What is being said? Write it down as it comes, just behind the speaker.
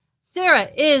Sarah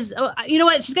is, you know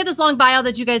what? She's got this long bio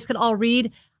that you guys could all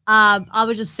read. I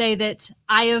would just say that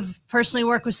I have personally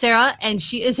worked with Sarah, and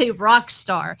she is a rock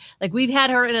star. Like, we've had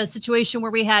her in a situation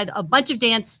where we had a bunch of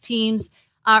dance teams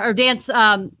or dance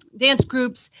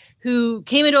groups who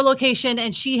came into a location,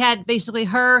 and she had basically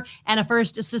her and a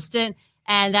first assistant,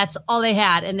 and that's all they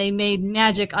had. And they made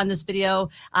magic on this video.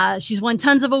 She's won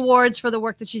tons of awards for the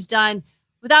work that she's done.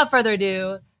 Without further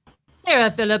ado, Sarah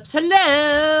Phillips,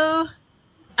 hello.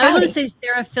 I want to say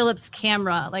Sarah Phillips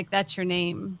Camera, like that's your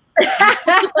name.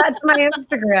 That's my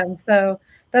Instagram, so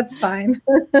that's fine.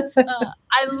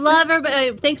 I love her,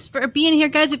 but thanks for being here,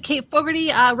 guys. If Kate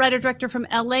Fogarty, writer-director from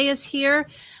LA, is here.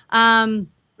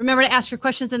 Remember to ask your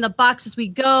questions in the box as we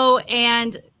go.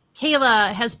 And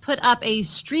Kayla has put up a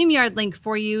StreamYard link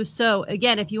for you. So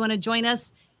again, if you want to join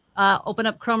us, open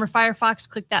up Chrome or Firefox,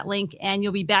 click that link, and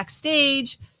you'll be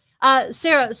backstage.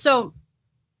 Sarah, so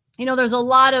you know, there's a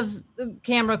lot of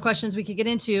camera questions we could get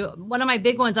into. One of my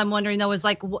big ones I'm wondering, though, is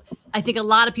like, I think a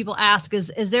lot of people ask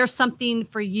is there something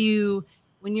for you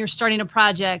when you're starting a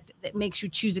project that makes you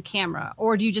choose a camera?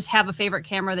 Or do you just have a favorite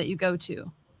camera that you go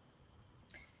to?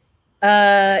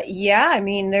 Yeah, I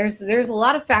mean, there's a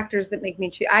lot of factors that make me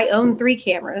choose. I own 3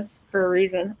 cameras for a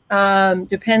reason.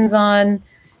 Depends on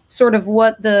sort of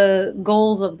what the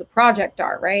goals of the project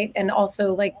are, right? And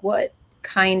also like what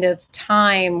kind of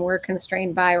time we're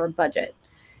constrained by or budget.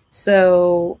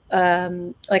 So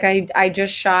like I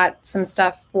just shot some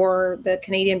stuff for the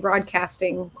Canadian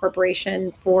Broadcasting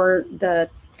Corporation for the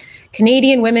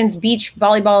Canadian Women's Beach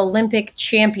Volleyball Olympic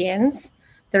Champions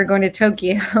that are going to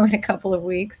Tokyo in a couple of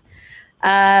weeks.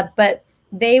 But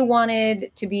they wanted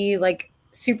to be like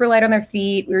super light on their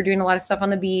feet. We were doing a lot of stuff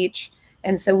on the beach.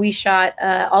 And so we shot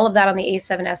all of that on the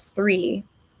A7S III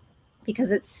because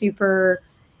it's super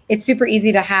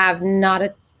easy to have not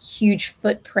a huge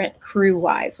footprint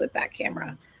crew-wise with that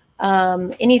camera.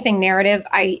 Anything narrative,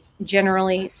 I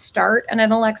generally start on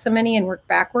an Alexa Mini and work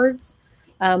backwards.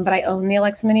 But I own the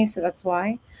Alexa Mini, so that's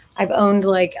why. I've owned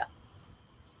like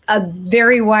a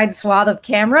very wide swath of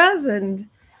cameras, and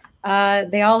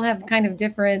they all have kind of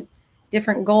different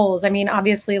goals. I mean,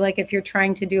 obviously, like if you're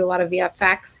trying to do a lot of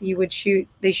VFX,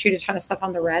 they shoot a ton of stuff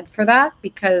on the Red for that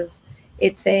because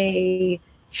it's a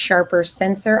sharper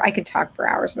sensor. I could talk for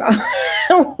hours about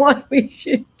why we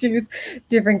should choose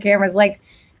different cameras. Like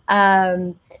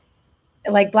Black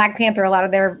Panther, a lot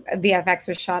of their VFX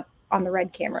was shot on the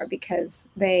Red camera because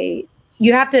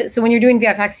so when you're doing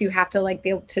VFX, you have to like be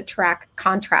able to track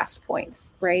contrast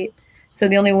points, right? So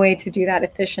the only way to do that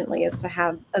efficiently is to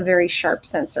have a very sharp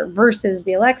sensor versus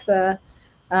the Alexa.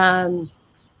 And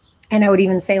I would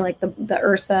even say like the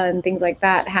Ursa and things like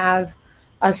that have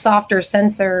a softer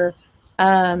sensor.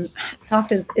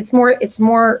 It's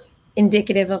more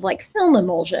indicative of like film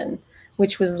emulsion,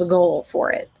 which was the goal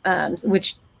for it,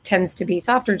 which tends to be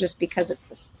softer just because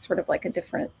it's sort of like a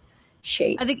different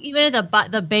shape. I think even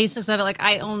at the basics of it, like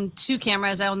I own 2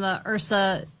 cameras. I own the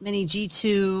Ursa Mini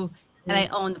G2 and I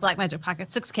own the Blackmagic Pocket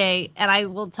 6K. And I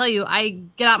will tell you, I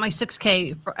get out my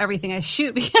 6K for everything I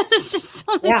shoot because it's just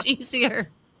so much easier.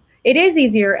 It is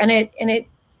easier. And it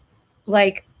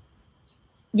like,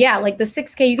 yeah, like the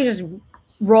 6K, you can just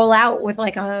roll out with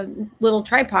like a little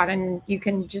tripod and you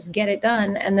can just get it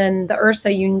done. And then the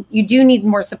Ursa, you do need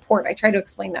more support. I try to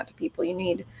explain that to people. You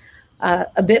need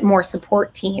a bit more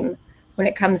support team when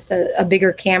it comes to a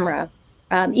bigger camera.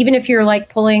 Even if you're like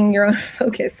pulling your own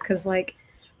focus, because like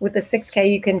with the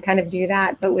 6K, you can kind of do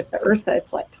that. But with the Ursa,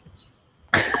 it's like,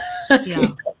 yeah,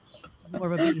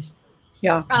 more of a beast.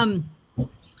 Yeah.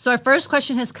 So our first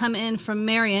question has come in from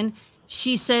Marion.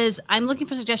 She says, I'm looking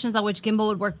for suggestions on which gimbal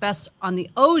would work best on the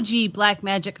OG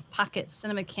Blackmagic Pocket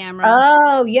Cinema camera.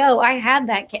 Oh, I had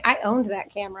that. I owned that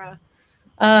camera.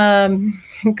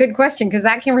 Good question, because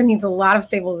that camera needs a lot of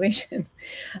stabilization.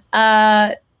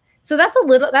 So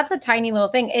that's a tiny little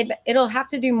thing. It'll have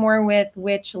to do more with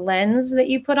which lens that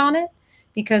you put on it,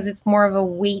 because it's more of a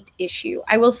weight issue.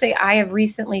 I will say I have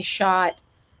recently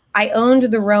I owned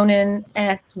the Ronin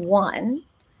S1.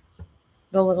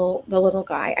 The little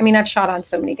guy. I mean, I've shot on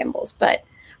so many gimbals, but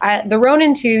the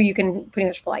Ronin 2, you can pretty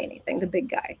much fly anything, the big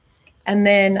guy. And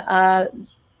then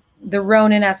the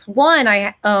Ronin S1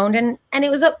 I owned, and it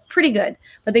was up pretty good.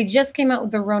 But they just came out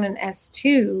with the Ronin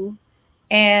S2,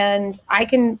 and I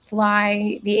can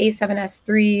fly the A7S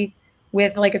III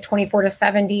with like a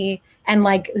 24-70 and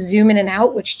like zoom in and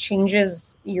out, which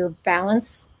changes your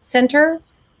balance center,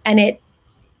 and it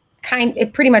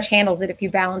pretty much handles it if you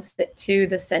balance it to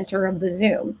the center of the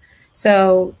zoom.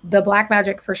 So the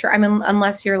Blackmagic for sure. I mean,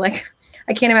 unless you're like,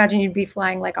 I can't imagine you'd be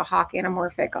flying like a Hawk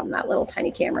anamorphic on that little tiny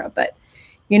camera. But,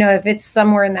 you know, if it's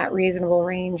somewhere in that reasonable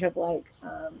range of like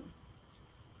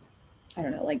I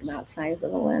don't know, like that size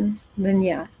of a lens, then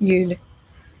yeah, you'd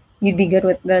be good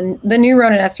with the new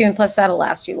Ronin S2, and plus that'll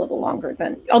last you a little longer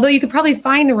than. Although you could probably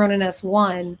find the Ronin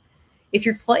S1 if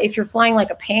you're flying like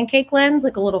a pancake lens,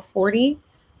 like a little 40.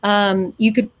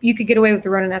 You could get away with the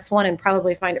Ronin S1 and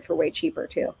probably find it for way cheaper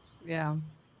too. Yeah.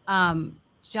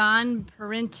 John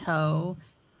Parinto,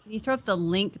 can you throw up the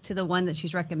link to the one that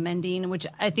she's recommending, which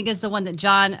I think is the one that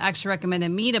John actually recommended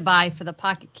me to buy for the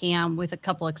Pocket Cam with a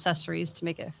couple accessories to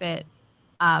make it fit.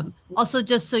 Also,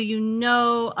 just so you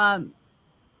know,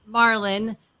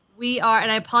 Marlon, we are,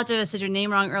 and I apologize if I said your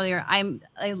name wrong earlier.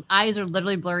 Eyes are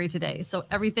literally blurry today, so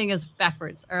everything is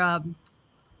backwards or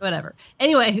whatever.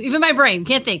 Anyway, even my brain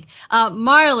can't think.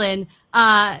 Marlon,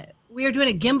 we are doing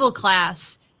a gimbal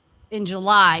class in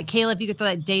July. Kayla, if you could throw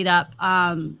that date up.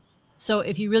 So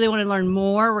if you really want to learn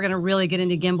more, we're going to really get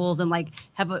into gimbals and like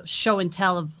have a show and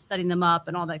tell of setting them up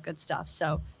and all that good stuff.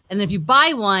 So, and then if you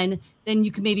buy one, then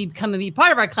you can maybe come and be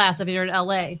part of our class if you're in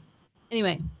LA.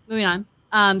 Anyway, moving on.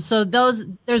 So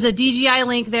there's a DJI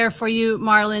link there for you,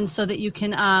 Marlon, so that you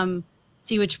can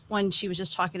see which one she was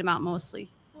just talking about mostly.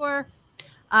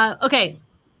 Okay.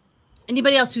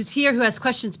 Anybody else who's here who has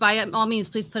questions, by all means,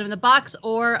 please put them in the box.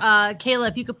 Or Kayla,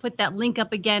 if you could put that link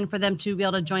up again for them to be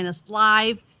able to join us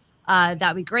live,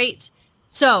 that'd be great.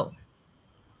 So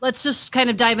let's just kind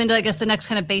of dive into, I guess, the next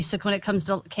kind of basic when it comes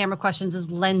to camera questions is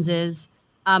lenses.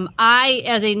 I,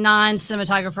 as a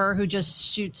non-cinematographer who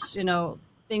just shoots,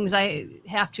 things I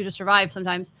have to survive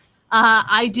sometimes,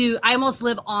 I almost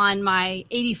live on my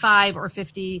 85 or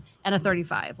 50 and a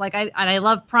 35. I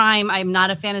love prime. I'm not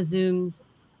a fan of zooms.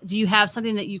 Do you have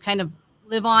something that you kind of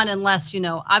live on, unless,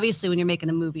 obviously when you're making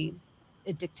a movie,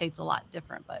 it dictates a lot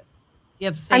different, but you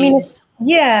have faves?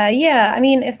 Yeah. I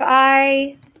mean,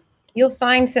 you'll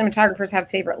find cinematographers have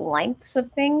favorite lengths of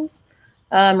things,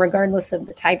 regardless of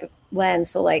the type of lens.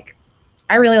 So like,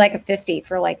 I really like a 50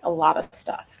 for like a lot of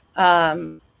stuff.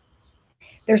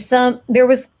 There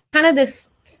was kind of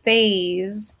this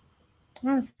phase, I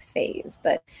don't know if phase,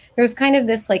 but there was kind of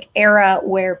this like era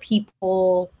where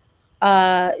people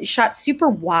shot super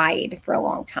wide for a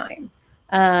long time,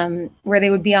 where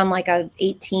they would be on like a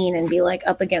 18 and be like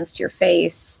up against your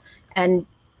face and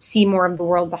see more of the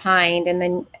world behind,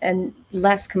 and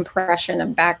less compression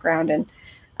of background.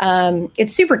 And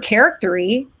it's super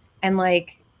charactery and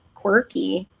like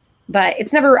quirky, but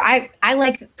it's never, I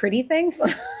like pretty things.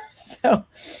 So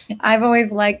I've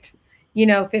always liked,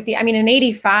 50. I mean, an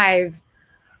 85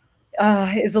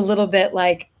 is a little bit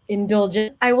like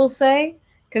indulgent, I will say,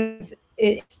 because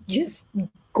it's just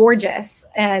gorgeous.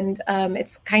 And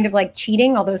it's kind of like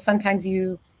cheating, although sometimes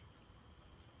you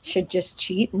should just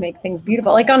cheat and make things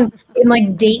beautiful. Like in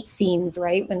like date scenes,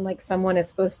 right? When like someone is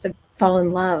supposed to fall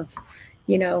in love,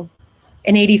 an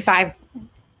 85,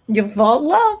 you fall in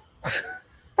love.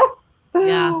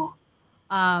 Yeah.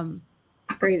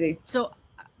 It's crazy. So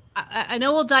I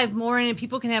know we'll dive more in, and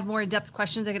people can have more in-depth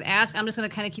questions they can ask. I'm just going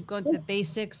to kind of keep going through the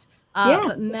basics.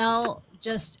 But Mel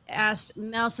just asked,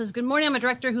 Mel says, good morning. I'm a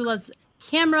director who loves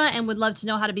camera and would love to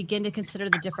know how to begin to consider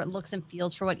the different looks and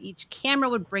feels for what each camera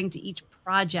would bring to each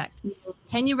project.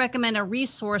 Can you recommend a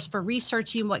resource for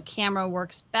researching what camera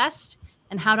works best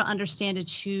and how to understand to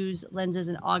choose lenses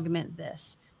and augment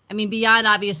this? I mean, beyond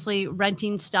obviously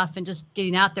renting stuff and just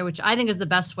getting out there, which I think is the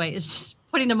best way, is just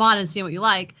putting them on and seeing what you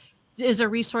like. Is there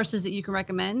resources that you can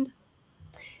recommend?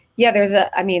 Yeah, there's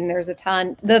a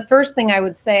ton. The first thing I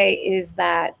would say is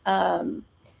that,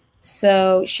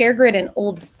 so ShareGrid and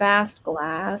Old Fast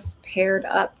Glass paired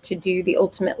up to do the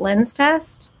ultimate lens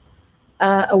test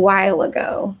a while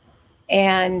ago.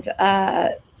 And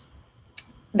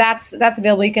that's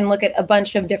available. You can look at a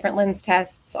bunch of different lens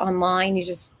tests online.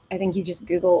 I think you just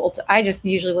Google, I just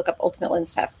usually look up ultimate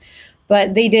lens test,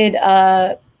 but they did,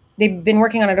 they've been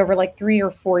working on it over like 3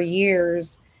 or 4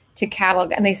 years to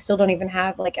catalog, and they still don't even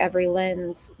have like every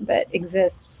lens that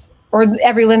exists or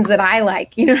every lens that I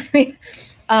like, you know what I mean?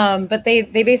 But they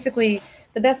basically,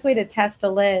 the best way to test a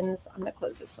lens, I'm gonna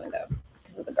close this window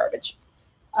because of the garbage.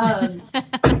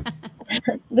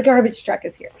 The garbage truck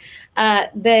is here.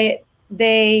 The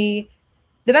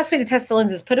best way to test a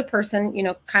lens is put a person,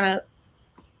 kind of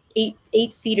 8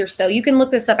 feet or so. You can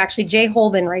look this up. Actually, Jay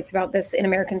Holden writes about this in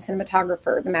American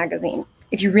Cinematographer, the magazine,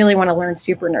 if you really want to learn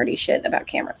super nerdy shit about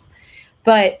cameras.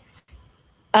 But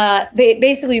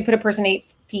basically, you put a person 8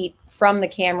 feet from the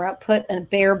camera, put a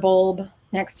bare bulb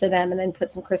next to them, and then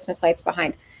put some Christmas lights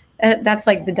behind. That's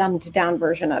like the dumbed down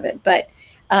version of it. But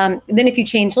then if you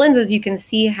change lenses, you can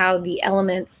see how the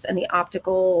elements and the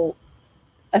optical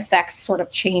effects sort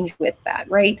of change with that,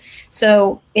 right?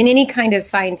 So in any kind of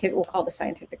scientific, we'll call it a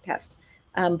scientific test,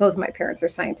 Both my parents are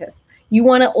scientists. You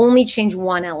want to only change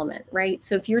one element, right?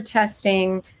 So if you're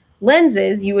testing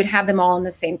lenses, you would have them all in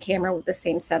the same camera with the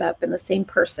same setup and the same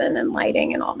person and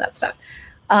lighting and all that stuff.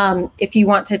 If you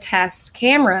want to test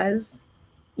cameras,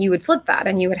 you would flip that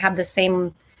and you would have the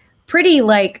same pretty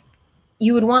like,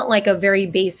 you would want like a very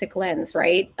basic lens,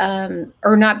 right?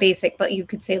 Or not basic, but you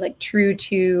could say like true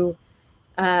to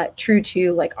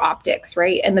like optics,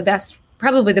 right? And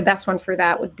probably the best one for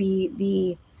that would be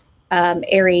the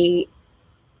Arri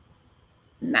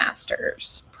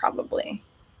Masters, probably.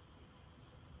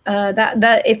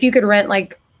 That if you could rent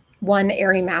like one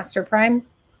Arri Master Prime,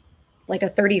 like a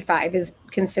 35 is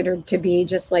considered to be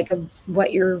just like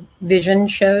what your vision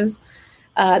shows.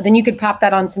 Then you could pop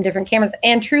that on some different cameras.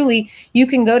 And truly, you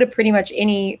can go to pretty much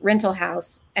any rental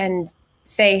house and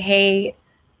say, hey,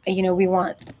 we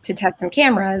want to test some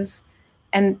cameras.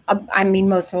 And I mean,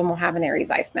 most of them will have an Arri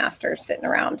Zeiss Master sitting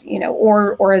around,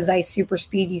 or a Zeiss Super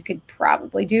Speed you could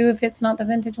probably do if it's not the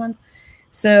vintage ones.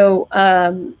 So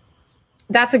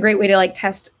that's a great way to like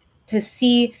test to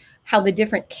see how the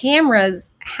different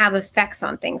cameras have effects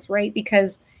on things, right?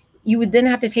 Because you would then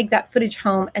have to take that footage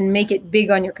home and make it big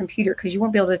on your computer because you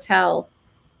won't be able to tell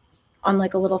on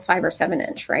like a little 5 or 7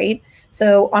 inch, right?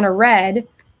 So on a red,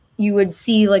 you would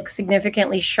see like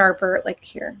significantly sharper, like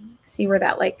here, see where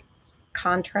that like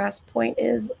contrast point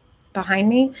is behind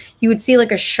me? You would see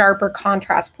like a sharper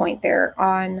contrast point there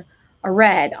on a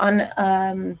red. On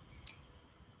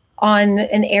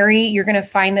an Arri, you're going to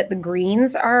find that the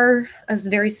greens are a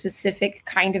very specific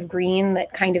kind of green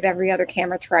that kind of every other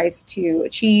camera tries to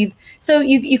achieve. So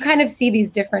you kind of see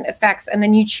these different effects, and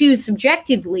then you choose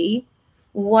subjectively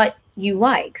what you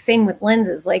like. Same with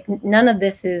lenses. Like none of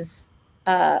this is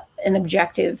an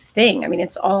objective thing. I mean,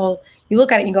 it's all, you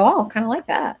look at it and you go, oh, kind of like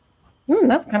that.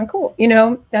 That's kind of cool.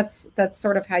 That's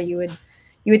sort of how you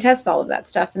would test all of that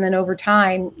stuff. And then over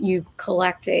time, you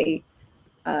collect a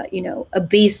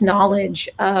base knowledge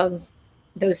of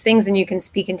those things, and you can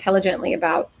speak intelligently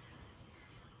about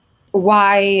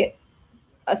why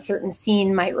a certain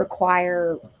scene might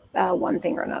require one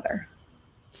thing or another.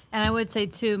 And I would say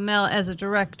too, Mel, as a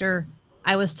director,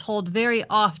 I was told very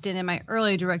often in my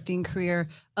early directing career,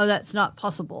 oh, that's not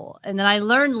possible. And then I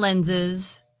learned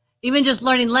lenses, even just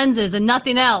learning lenses and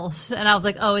nothing else. And I was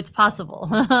like, oh, it's possible.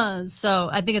 So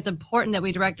I think it's important that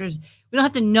we directors, we don't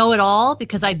have to know it all,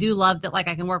 because I do love that, like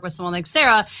I can work with someone like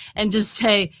Sarah and just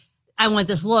say, I want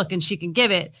this look, and she can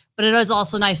give it. But it is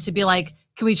also nice to be like,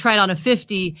 can we try it on a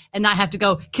 50 and not have to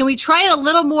go, can we try it a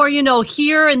little more,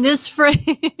 here in this frame?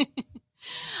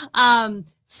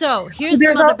 So here's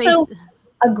There's some other also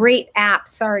a great app.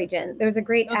 Sorry, Jen. There's a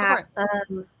great app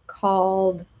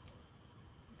called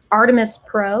Artemis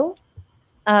Pro.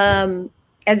 And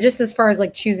just as far as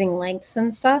like choosing lengths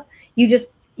and stuff,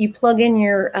 you plug in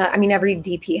your, every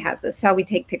DP has this, how we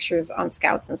take pictures on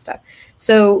scouts and stuff.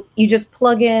 So you just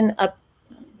plug in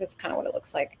that's kind of what it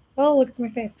looks like. Oh, look, it's my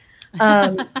face.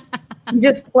 You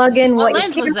just plug in what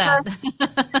lens was that?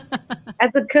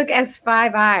 That's a Cooke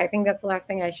S5i. I think that's the last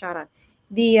thing I shot on.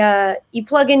 You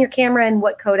plug in your camera and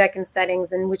what codec and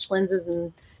settings and which lenses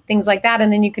and things like that.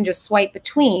 And then you can just swipe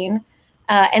between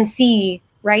and see,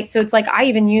 right? So it's like, I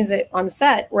even use it on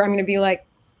set where I'm going to be like,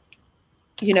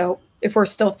 if we're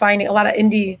still finding a lot of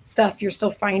indie stuff, you're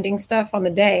still finding stuff on the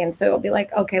day. And so it'll be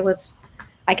like, okay,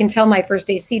 I can tell my first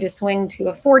AC to swing to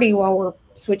a 40 while we're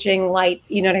switching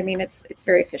lights. You know what I mean? It's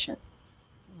very efficient.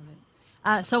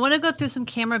 So I want to go through some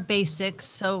camera basics.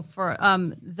 So for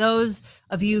those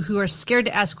of you who are scared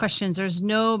to ask questions, there's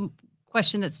no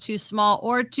question that's too small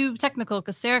or too technical,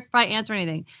 because Sarah can probably answer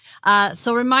anything.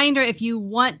 So reminder, if you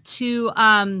want to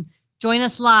join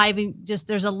us live,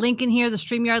 there's a link in here, the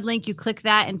StreamYard link. You click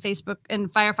that in Facebook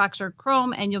and Firefox or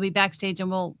Chrome, and you'll be backstage and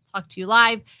we'll talk to you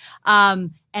live.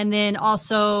 And then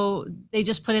also they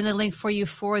just put in the link for you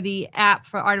for the app,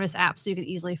 for Artemis app, so you can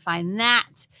easily find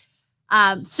that.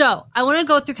 So I want to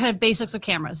go through kind of basics of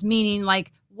cameras, meaning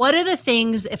like, what are the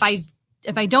things, if I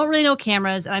don't really know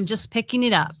cameras and I'm just picking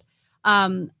it up,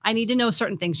 I need to know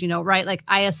certain things, right? Like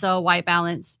ISO, white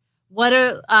balance. What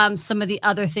are some of the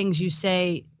other things you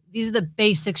say, these are the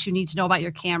basics you need to know about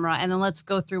your camera? And then let's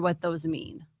go through what those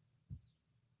mean.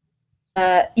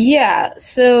 Yeah.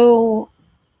 So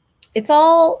it's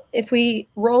all, if we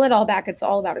roll it all back, it's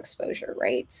all about exposure,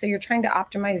 right? So you're trying to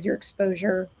optimize your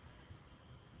exposure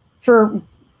to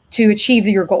achieve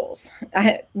your goals.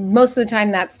 Most of the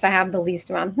time that's to have the least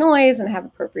amount of noise and have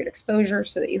appropriate exposure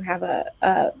so that you have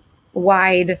a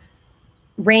wide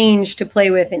range to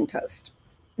play with in post.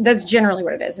 That's generally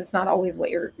what it is. It's not always what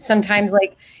sometimes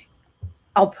like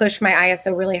I'll push my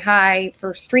ISO really high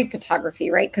for street photography,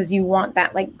 right? Because you want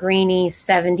that like grainy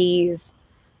 70s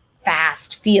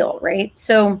fast feel, right?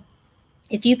 So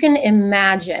if you can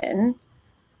imagine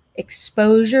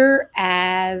exposure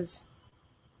as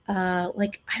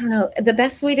like, I don't know, the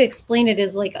best way to explain it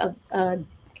is like do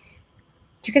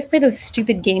you guys play those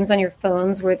stupid games on your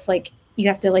phones where it's like you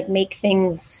have to like make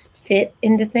things fit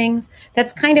into things?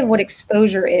 That's kind of what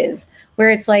exposure is,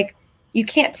 where it's like you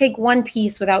can't take one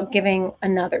piece without giving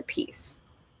another piece,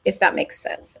 if that makes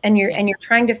sense. And you're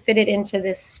trying to fit it into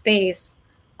this space.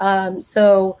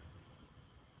 So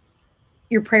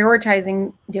you're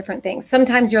prioritizing different things.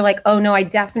 Sometimes you're like, oh no, I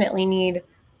definitely need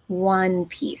one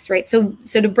piece, right? So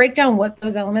to break down what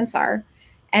those elements are,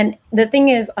 and the thing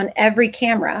is, on every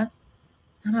camera,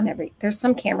 not on every, there's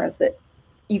some cameras that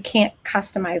you can't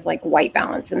customize like white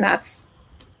balance, and that's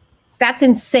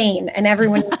insane. And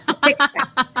everyone needs to fix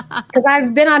that, because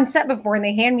I've been on set before and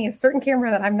they hand me a certain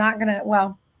camera that I'm not gonna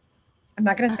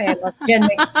say I love Jen,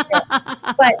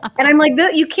 but and I'm like,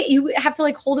 you have to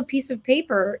like hold a piece of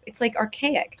paper. It's like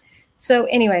archaic. So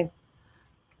anyway,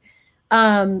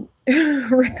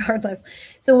 regardless,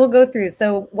 so we'll go through.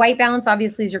 So white balance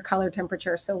obviously is your color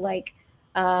temperature. So like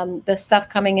the stuff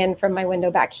coming in from my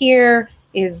window back here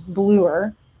is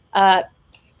bluer.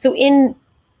 So in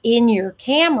your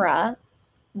camera,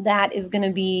 that is going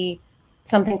to be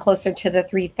something closer to the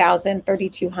 3,000,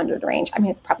 3,200 range. I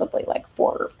mean, it's probably like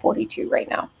 442 right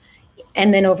now.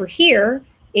 And then over here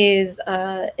is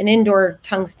an indoor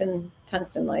tungsten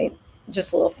light,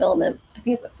 just a little filament. I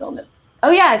think it's a filament.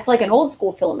 Oh yeah, it's like an old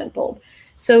school filament bulb.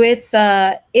 So it's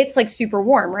like super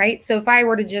warm, right? So if I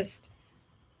were to just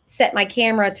set my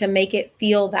camera to make it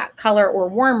feel that color or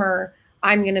warmer,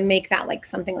 I'm going to make that like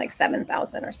something like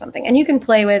 7,000 or something. And you can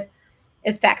play with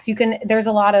effects. There's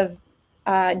a lot of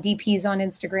DPs on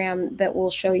Instagram that will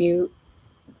show you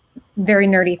very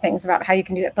nerdy things about how you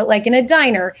can do it. But like in a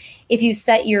diner, if you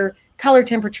set your color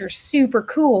temperature super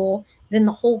cool, then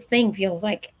the whole thing feels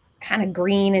like kind of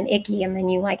green and icky. And then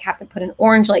you like have to put an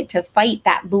orange light to fight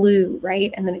that blue,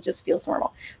 right? And then it just feels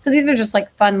normal. So these are just like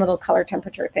fun little color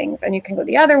temperature things. And you can go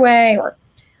the other way, or,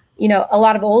 you know, a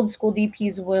lot of old school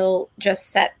DPs will just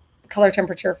set color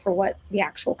temperature for what the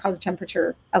actual color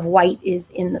temperature of white is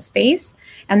in the space.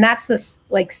 And that's this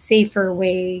like safer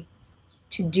way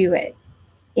to do it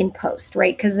in post,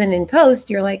 right? Because then in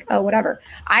post, you're like, oh, whatever.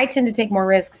 I tend to take more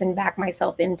risks and back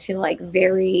myself into like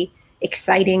very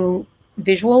exciting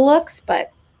visual looks,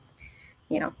 but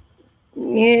you know,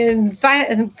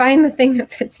 find the thing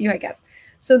that fits you, I guess.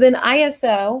 So then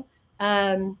ISO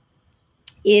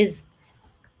is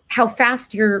how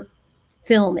fast your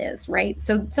film is, right?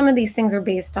 So some of these things are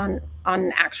based on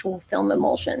actual film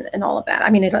emulsion and all of that. I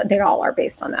mean, they all are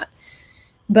based on that,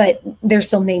 but they're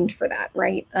still named for that,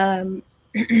 right?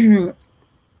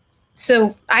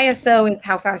 So ISO is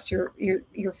how fast your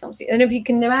film. And if you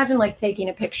can imagine like taking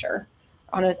a picture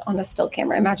on a still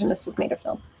camera, imagine this was made of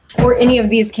film, or any of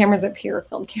these cameras up here are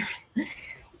film cameras.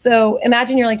 So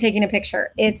imagine you're like taking a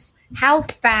picture. It's how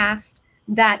fast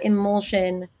that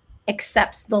emulsion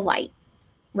accepts the light,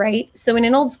 right? So in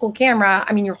an old school camera,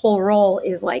 I mean, your whole roll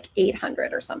is like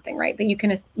 800 or something, right? But you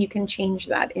can change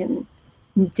that in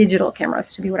digital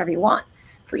cameras to be whatever you want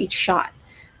for each shot.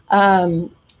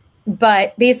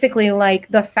 But basically, like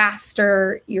the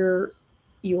faster your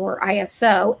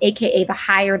ISO, aka the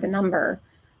higher the number,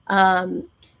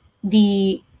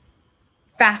 the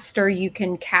faster you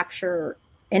can capture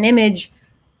an image,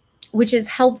 which is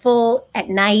helpful at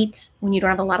night when you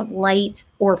don't have a lot of light,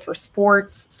 or for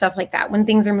sports, stuff like that, when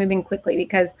things are moving quickly,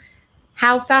 because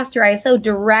how fast your ISO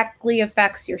directly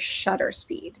affects your shutter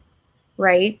speed,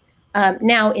 right?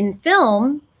 Now in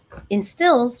film, in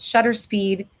stills, shutter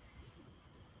speed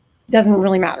doesn't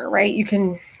really matter, right? You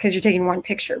can, because you're taking one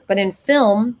picture. But in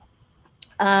film,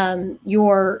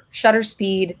 your shutter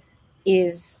speed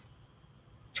is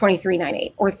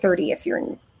 23.98 or 30 if you're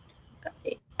in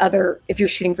if you're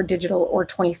shooting for digital, or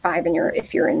 25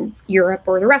 if you're in Europe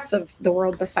or the rest of the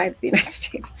world besides the United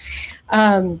States.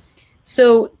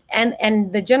 So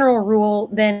and the general rule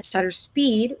then, shutter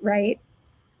speed, right?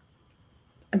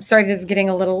 I'm sorry if this is getting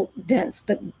a little dense,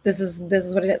 but this is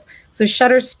what it is. So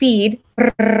shutter speed,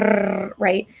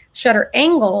 right? Shutter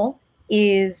angle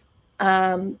is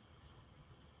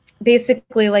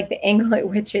basically like the angle at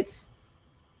which it's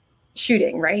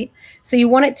shooting, right? So you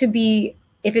want it to be,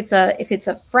 if it's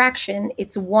a fraction,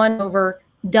 it's 1 over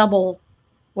double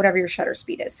whatever your shutter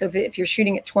speed is. So if you're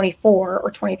shooting at 24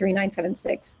 or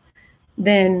 23.976,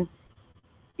 then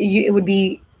it would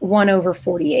be 1 over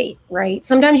 48, right?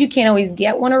 Sometimes you can't always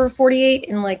get 1 over 48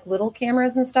 in like little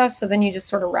cameras and stuff. So then you just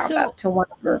sort of round up to 1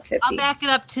 over 50. I'll back it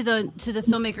up to the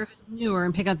filmmaker who's newer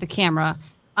and pick up the camera.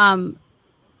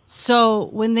 So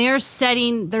when they're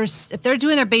setting if they're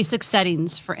doing their basic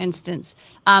settings, for instance,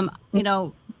 you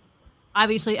know,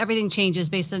 obviously everything changes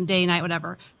based on day, night,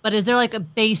 whatever. But is there like a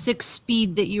basic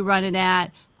speed that you run it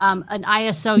at? An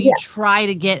ISO you try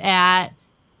to get at?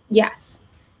 Yes.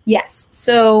 Yes.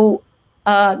 So,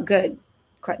 good.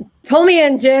 Pull me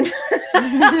in, Jen.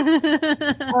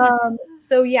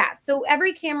 So yeah. So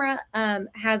every camera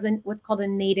has what's called a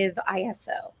native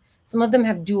ISO. Some of them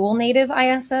have dual native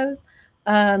ISOs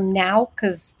now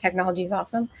because technology is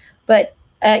awesome. But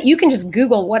you can just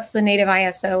Google what's the native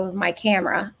ISO of my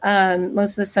camera.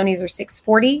 Most of the Sonys are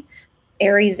 640,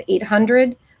 Aries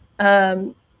 800,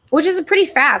 which is a pretty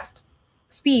fast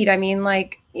speed. I mean,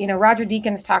 like, you know, Roger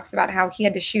Deakins talks about how he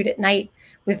had to shoot at night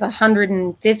with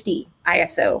 150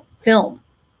 ISO film.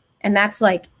 And that's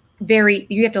like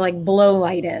you have to like blow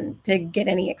light in to get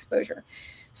any exposure.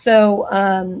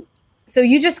 So, so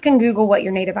you just can Google what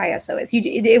your native ISO is.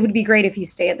 It would be great if you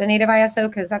stay at the native ISO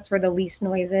because that's where the least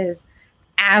noise is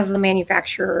as the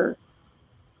manufacturer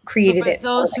created it. For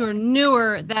those who are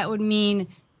newer, that would mean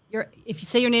if you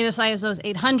say your native ISO is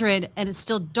 800 and it's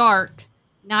still dark,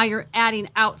 now you're adding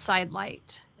outside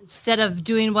light instead of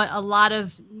doing what a lot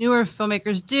of newer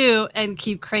filmmakers do and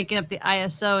keep cranking up the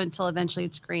ISO until eventually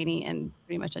it's grainy and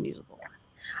pretty much unusable.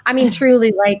 I mean,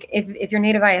 truly, like if your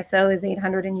native ISO is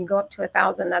 800 and you go up to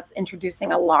 1,000, that's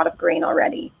introducing a lot of grain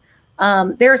already.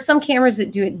 There are some cameras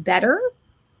that do it better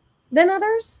than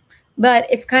others, but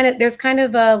there's kind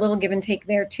of a little give and take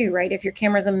there too, right? If your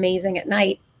camera's amazing at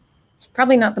night, it's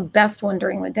probably not the best one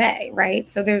during the day, right?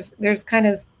 So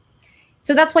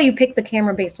so that's why you pick the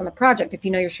camera based on the project. If you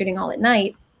know you're shooting all at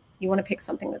night, you want to pick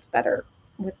something that's better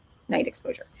with night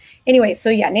exposure. Anyway,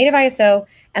 so yeah, native ISO.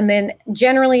 And then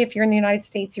generally, if you're in the United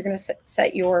States, you're going to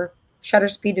set your shutter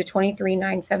speed to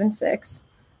 23,976.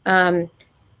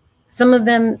 Some of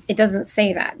them, it doesn't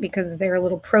say that because they're a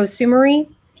little prosumery.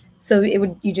 So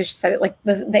you just set it like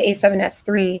the A7S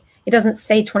III. It doesn't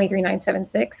say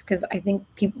 23,976 because I think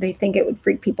they think it would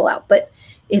freak people out, but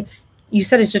you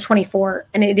set it to 24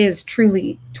 and it is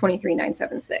truly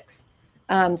 23,976.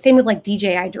 Same with like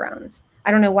DJI drones.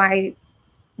 I don't know why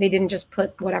they didn't just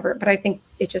put whatever, but I think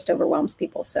it just overwhelms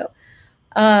people. So,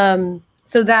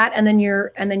 so that, and then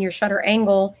your shutter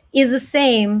angle is the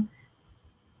same.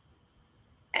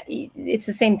 It's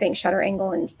the same thing, shutter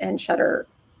angle and shutter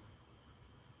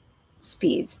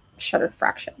speeds, shutter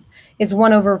fraction is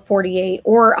 1/48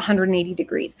 or 180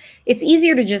 degrees. It's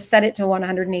easier to just set it to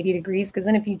 180 degrees because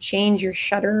then if you change your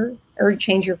shutter or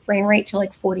change your frame rate to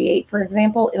like 48, for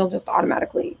example, it'll just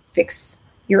automatically fix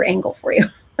your angle for you.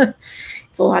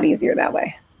 It's a lot easier that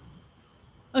way.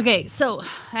 Okay, so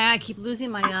I keep losing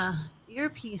my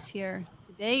earpiece here.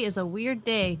 Today is a weird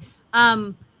day.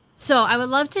 So I would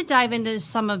love to dive into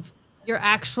some of your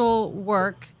actual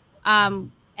work,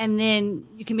 and then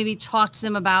you can maybe talk to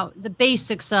them about the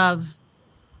basics of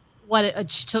what it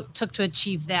took to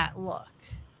achieve that look.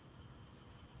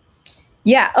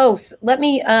 Yeah. Oh, so let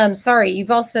me. Sorry.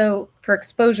 You've also for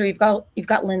exposure. You've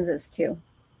got lenses too,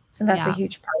 so that's a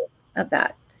huge part of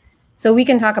that. So we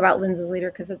can talk about lenses later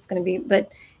because it's going to be.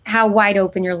 But how wide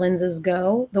open your lenses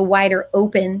go, the wider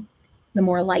open, the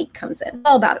more light comes in. It's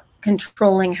all about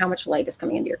controlling how much light is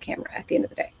coming into your camera at the end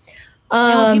of the day.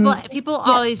 People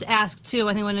always ask too.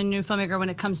 I think when a new filmmaker, when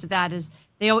it comes to that, is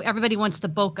everybody wants the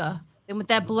bokeh and with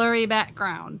that blurry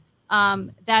background.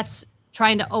 That's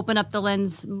trying to open up the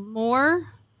lens more.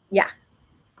 Yeah.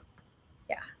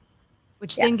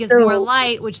 Which then gives more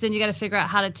light. Which then you got to figure out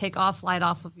how to take light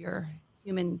off of your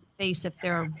human face if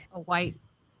they're a white.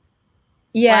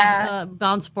 Yeah.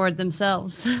 Bounce board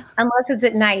themselves. Unless it's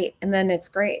at night, and then it's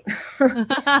great.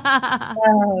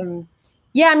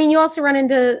 Yeah, I mean, you also run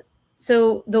into.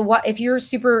 So if you're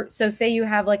say you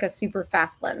have like a super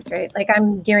fast lens, right? Like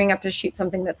I'm gearing up to shoot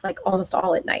something that's like almost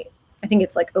all at night. I think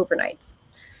it's like overnights.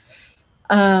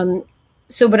 But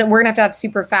we're gonna have to have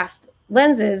super fast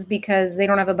lenses because they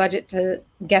don't have a budget to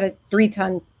get a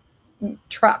 3-ton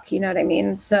truck. You know what I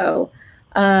mean? So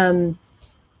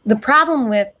the problem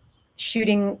with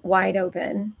shooting wide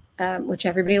open, which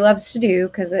everybody loves to do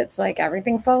because it's like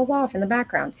everything falls off in the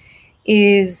background,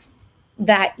 is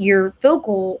that your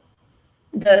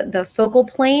the focal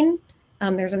plane,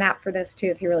 there's an app for this too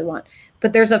if you really want,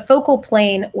 but there's a focal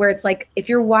plane where it's like if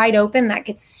you're wide open that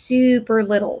gets super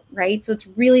little, right? So it's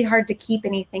really hard to keep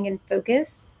anything in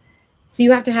focus. So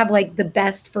you have to have like the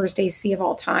best first AC of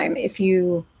all time if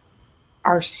you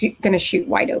are going to shoot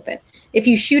wide open. If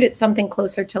you shoot at something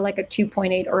closer to like a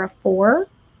 2.8 or a 4,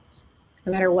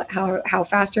 no matter how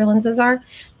fast your lenses are,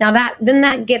 now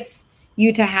that gets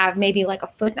you to have maybe like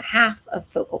 1.5 foot of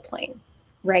focal plane.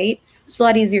 right? It's a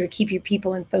lot easier to keep your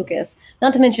people in focus.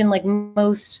 Not to mention, like,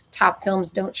 most top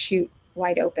films don't shoot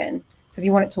wide open. So if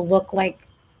you want it to look like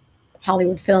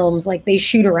Hollywood films, like, they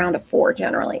shoot around a 4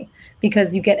 generally,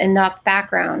 because you get enough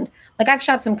background. Like, I've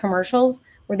shot some commercials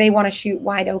where they want to shoot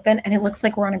wide open and it looks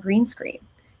like we're on a green screen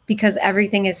because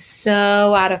everything is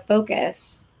so out of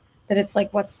focus that it's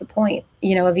like, what's the point,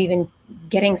 you know, of even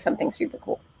getting something super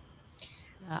cool?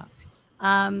 Yeah.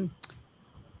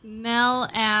 Mel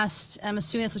asked, I'm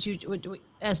assuming that's what you,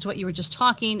 as to what you were just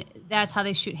talking, that's how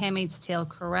they shoot Handmaid's Tale,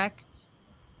 correct?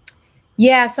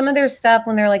 Yeah, some of their stuff,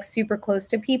 when they're like super close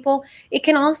to people, it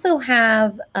can also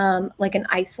have like an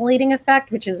isolating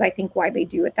effect, which is, I think, why they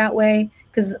do it that way.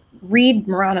 Because Reed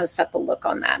Morano set the look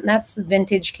on that, and that's the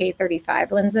vintage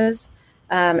K35 lenses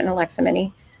and Alexa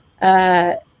Mini.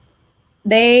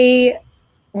 They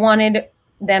wanted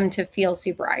them to feel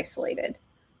super isolated,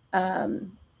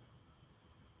 and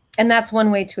that's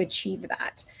one way to achieve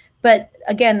that. But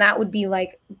again, that would be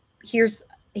like, here's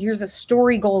a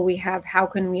story goal we have. How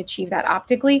can we achieve that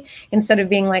optically, instead of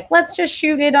being like, let's just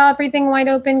shoot it everything wide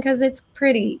open because it's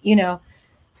pretty, you know?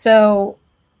 So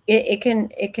it can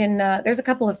there's a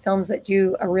couple of films that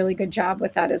do a really good job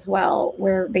with that as well,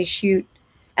 where they shoot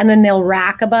and then they'll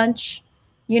rack a bunch,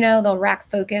 you know, they'll rack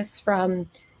focus from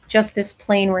just this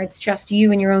plane where it's just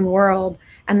you in your own world,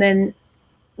 and then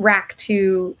rack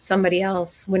to somebody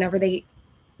else whenever they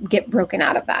get broken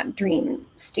out of that dream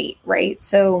state, right?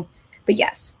 So, but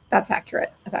yes, that's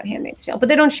accurate about Handmaid's Tale. But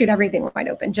they don't shoot everything wide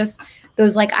open, just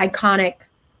those like iconic,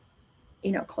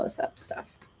 you know, close-up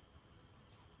stuff.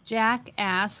 Jack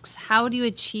asks, how do you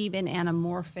achieve an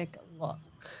anamorphic look?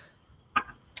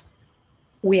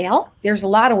 Well, there's a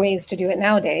lot of ways to do it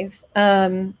nowadays.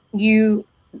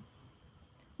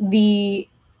 The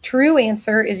true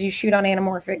answer is you shoot on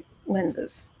anamorphic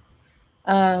lenses.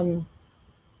 Let's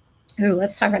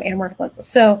talk about anamorphic lenses.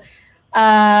 So,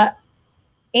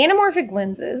 anamorphic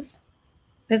lenses,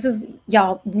 this is,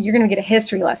 y'all, you're going to get a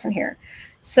history lesson here.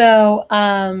 So,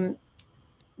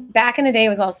 back in the day, it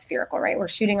was all spherical, right? We're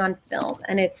shooting on film,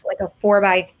 and it's like a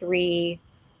 4x3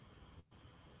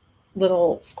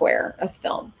 little square of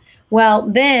film. Well,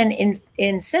 then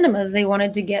in cinemas, they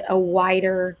wanted to get a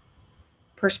wider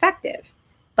perspective,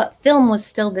 but film was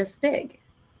still this big.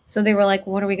 So they were like,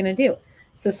 what are we going to do?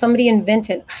 So somebody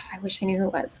invented, I wish I knew who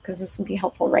it was, because this would be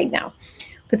helpful right now.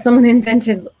 But someone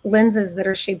invented lenses that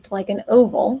are shaped like an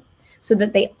oval so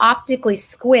that they optically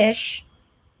squish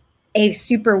a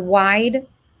super wide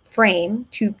frame,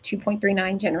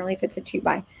 2.39 generally, if it's a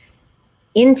 2x,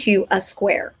 into a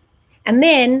square. And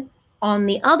then on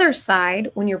the other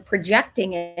side, when you're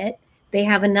projecting it, they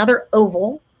have another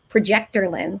oval projector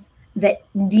lens that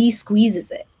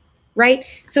de-squeezes it, right?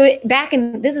 So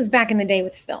this is back in the day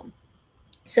with film.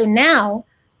 So now,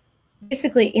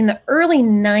 basically in the early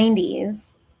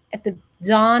 90s, at the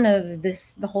dawn of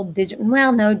the whole digital,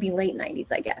 well, no, it'd be late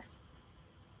 90s, I guess.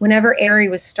 Whenever Arri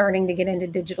was starting to get into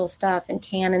digital stuff, and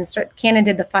Canon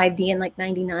did the 5D in like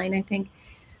 99, I think.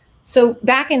 So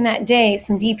back in that day,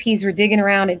 some DPs were digging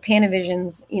around in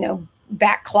Panavision's, you know,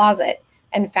 back closet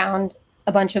and found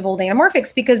a bunch of old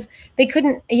anamorphics, because they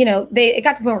couldn't, you know, it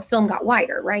got to the point where film got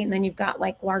wider, right? And then you've got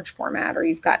like large format, or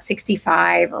you've got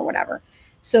 65 or whatever.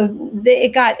 So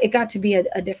it got to be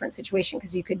a different situation,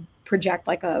 because you could project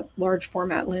like a large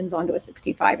format lens onto a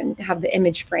 65 and have the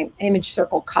image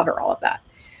circle cover all of that.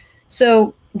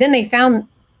 So then they found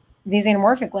these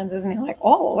anamorphic lenses, and they're like,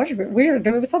 oh, we're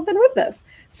doing something with this.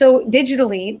 So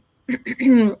digitally,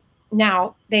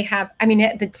 now they have, I mean,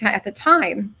 at the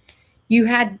time, you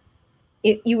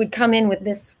would come in with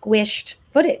this squished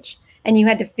footage, and you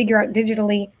had to figure out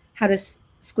digitally how to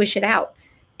squish it out.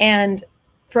 And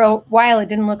for a while, it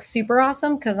didn't look super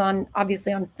awesome, because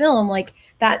obviously on film, like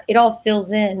that, it all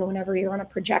fills in whenever you're on a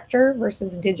projector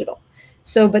versus digital.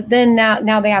 So, but then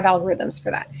now they have algorithms for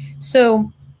that.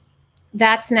 So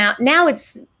that's now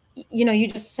it's, you know, you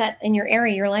just set in your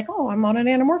area, you're like, oh, I'm on an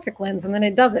anamorphic lens, and then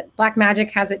it does it. Blackmagic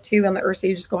has it too on the Ursa.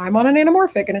 You just go, I'm on an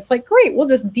anamorphic, and it's like, great, we'll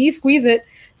just de-squeeze it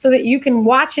so that you can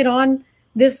watch it on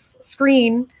this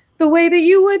screen the way that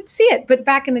you would see it. But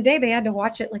back in the day, they had to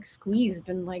watch it like squeezed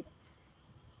and like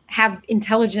have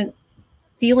intelligent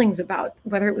feelings about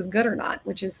whether it was good or not,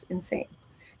 which is insane.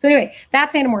 So anyway,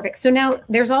 that's anamorphic. So now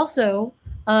there's also,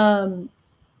 so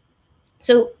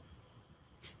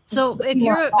if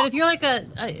you're like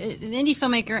an indie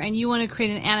filmmaker and you want to create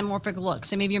an anamorphic look,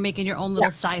 so maybe you're making your own little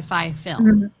sci-fi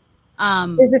film.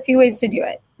 Mm-hmm. There's a few ways to do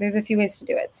it.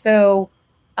 So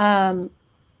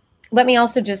let me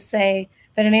also just say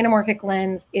that an anamorphic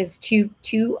lens is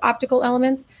two optical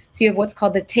elements. So you have what's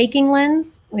called the taking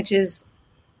lens, which is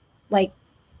like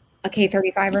a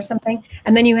K35 or something.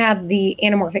 And then you have the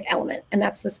anamorphic element, and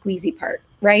that's the squeezy part,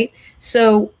 right?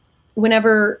 So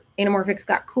whenever anamorphics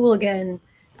got cool again,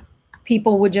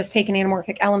 people would just take an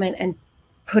anamorphic element and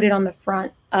put it on the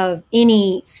front of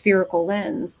any spherical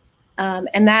lens.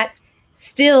 And that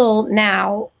still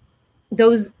now,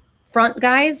 those front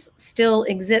guys still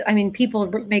exist. I mean, people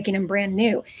are making them brand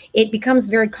new. It becomes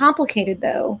very complicated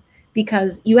though,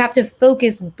 because you have to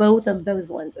focus both of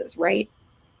those lenses, right,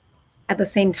 at the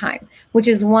same time, which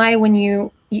is why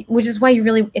you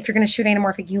really, if you're going to shoot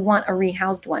anamorphic, you want a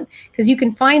rehoused one, because you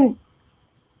can find,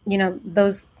 you know,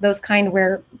 those kind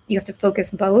where you have to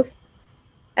focus both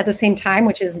at the same time,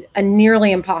 which is a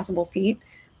nearly impossible feat.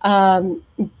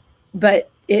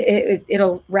 But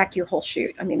it'll wreck your whole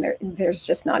shoot. I mean, there's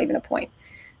just not even a point.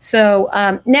 So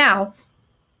now,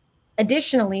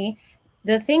 additionally,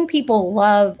 the thing people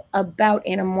love about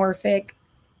anamorphic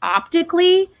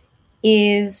optically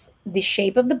is the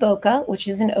shape of the bokeh, which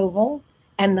is an oval,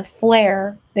 and the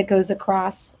flare that goes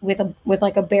across with a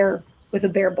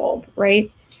bare bulb,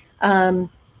 right? The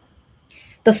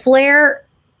flare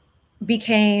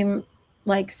became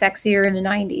like sexier in the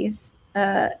 90s,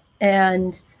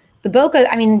 and the bokeh,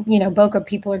 I mean, you know, bokeh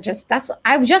people are just,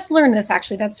 I've just learned this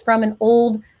actually. That's from an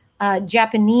old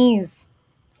Japanese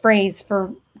phrase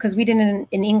because we didn't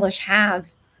in English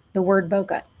have the word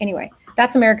bokeh. Anyway,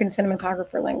 that's American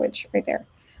cinematographer language right there.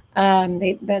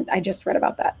 I just read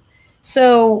about that.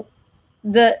 So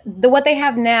what they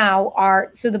have now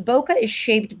so the bokeh is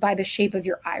shaped by the shape of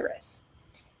your iris.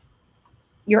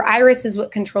 Your iris is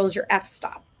what controls your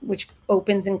f-stop, which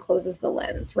opens and closes the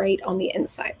lens, right, on the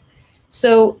inside.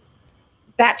 So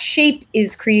that shape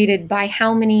is created by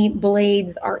how many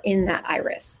blades are in that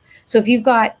iris. So if you've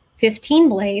got 15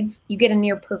 blades, you get a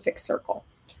near perfect circle.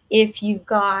 If you've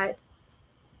got,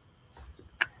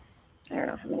 I don't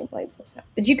know how many blades this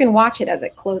has, but you can watch it as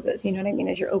it closes, you know what I mean,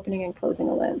 as you're opening and closing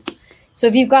a lens. So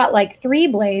if you've got like 3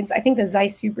 blades, I think the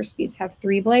Zeiss Super Speeds have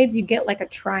 3 blades, you get like a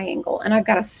triangle. And I've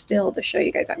got a still to show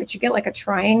you guys that, but you get like a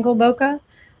triangle bokeh.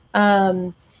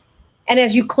 And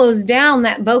as you close down,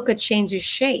 that bokeh changes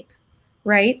shape,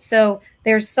 right? So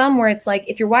there's some where it's like,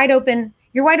 if you're wide open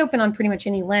on pretty much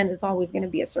any lens, it's always going to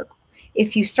be a circle.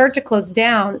 If you start to close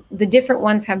down, the different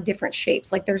ones have different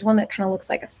shapes. Like there's one that kind of looks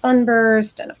like a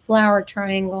sunburst and a flower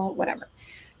triangle, whatever.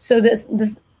 So this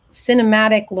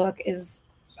cinematic look is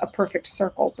a perfect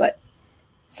circle, but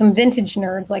some vintage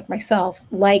nerds like myself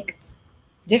like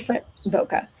different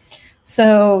bokeh.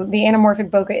 So the anamorphic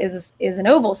bokeh is an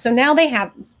oval. So now they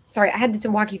have, sorry, I had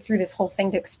to walk you through this whole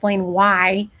thing to explain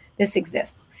why this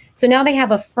exists. So now they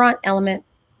have a front element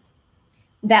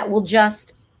that will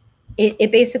just,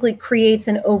 it basically creates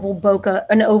an oval bokeh,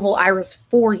 an oval iris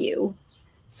for you.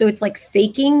 So it's like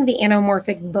faking the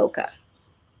anamorphic bokeh,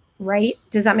 right?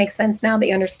 Does that make sense now that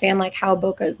you understand like how a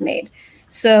bokeh is made?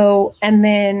 So, and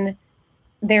then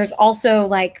there's also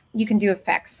like, you can do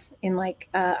effects in like,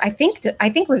 I think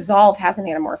Resolve has an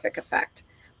anamorphic effect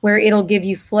where it'll give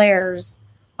you flares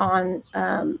on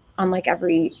like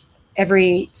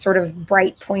every sort of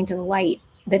bright point of light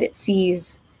that it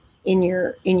sees in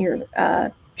your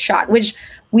shot, which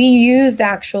we used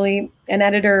actually. An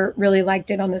editor really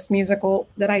liked it on this musical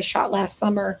that I shot last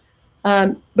summer.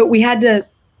 But we had to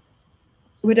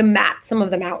mat some of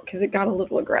them out because it got a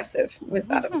little aggressive with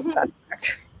that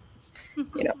effect.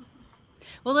 You know.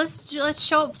 Well, let's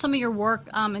show up some of your work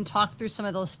and talk through some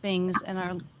of those things in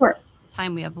our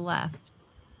time we have left.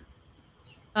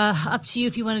 Up to you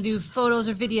if you want to do photos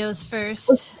or videos first.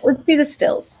 Let's do the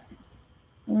stills.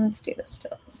 Let's do the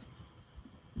stills.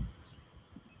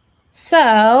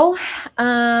 So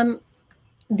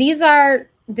this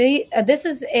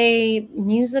is a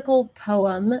musical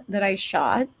poem that I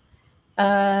shot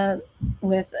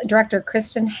with director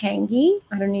Kristen Hange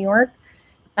out of New York.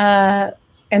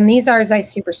 And these are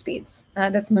Zeiss Super Speeds.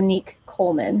 That's Monique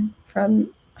Coleman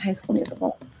from High School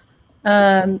Musical.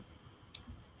 So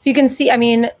you can see, I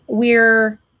mean, we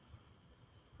were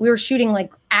shooting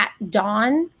like at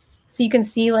dawn. So you can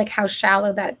see like how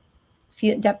shallow that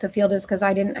depth of field is because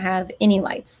I didn't have any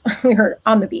lights. We were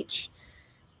on the beach.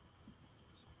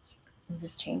 Is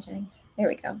this changing? There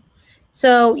we go.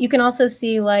 So you can also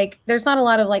see like there's not a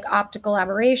lot of like optical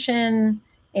aberration.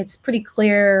 It's pretty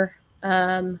clear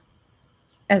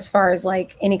as far as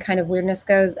like any kind of weirdness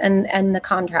goes, and the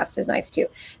contrast is nice too.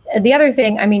 The other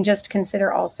thing, I mean, just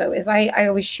consider also is I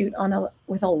always shoot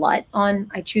with a LUT on.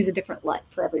 I choose a different LUT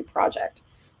for every project.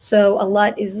 So a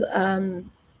LUT is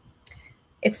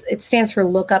it stands for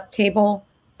lookup table,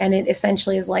 and it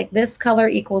essentially is like this color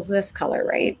equals this color,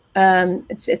 right?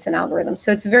 It's an algorithm.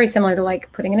 So it's very similar to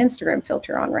like putting an Instagram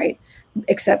filter on, right?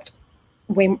 Except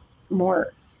way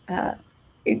more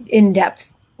in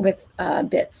depth with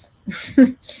bits.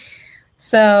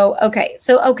 So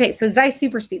Zeiss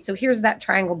Super Speed. So here's that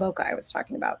triangle bokeh I was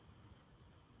talking about.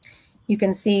 You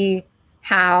can see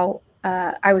how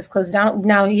I was closed down.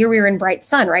 Now here we were in bright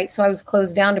sun, right? So I was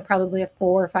closed down to probably a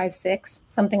 4, 5, 6,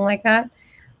 something like that.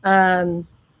 And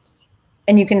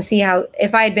you can see how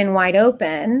if I had been wide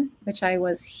open, which I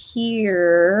was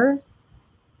here,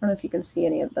 I don't know if you can see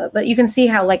any of but you can see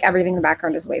how like everything in the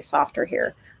background is way softer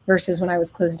here versus when I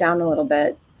was closed down a little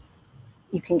bit.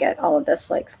 You can get all of this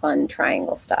like fun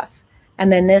triangle stuff.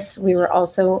 And then this, we were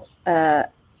also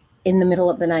in the middle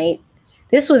of the night.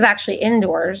 This was actually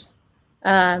indoors,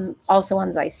 also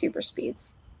on Zeiss Super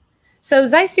Speeds. So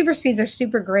Zeiss Super Speeds are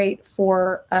super great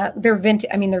for, they're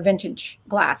vintage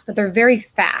glass, but they're very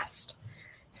fast.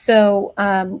 So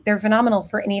they're phenomenal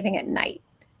for anything at night,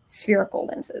 spherical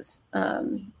lenses.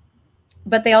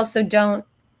 But they also don't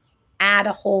add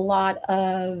a whole lot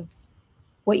of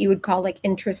what you would call like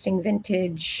interesting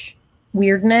vintage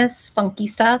weirdness, funky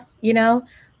stuff, you know?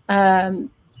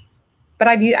 But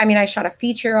I shot a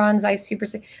feature on Zeiss Super.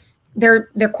 They're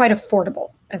quite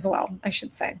affordable as well, I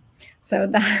should say. So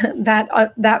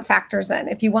that factors in.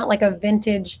 If you want like a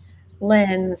vintage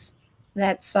lens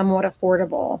that's somewhat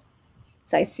affordable,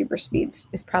 Zeiss Super Speeds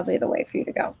is probably the way for you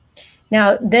to go.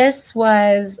 Now, this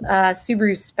was a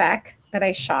Subaru Spec that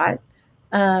I shot.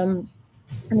 And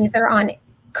these are on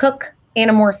Cooke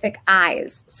anamorphic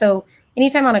eyes. So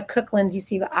anytime on a Cooke lens you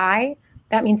see the eye,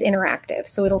 that means interactive.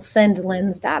 So it'll send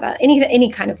lens data. Any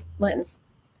kind of lens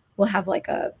will have like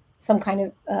some kind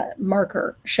of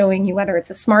marker showing you whether it's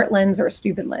a smart lens or a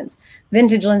stupid lens.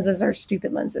 Vintage lenses are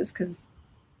stupid lenses because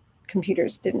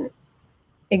computers didn't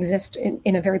exist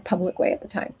in a very public way at the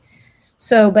time.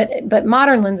 So, but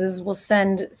modern lenses will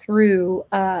send through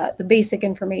the basic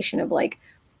information of like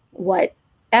what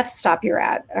f-stop you're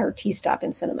at or t-stop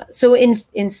in cinema. So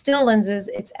in still lenses,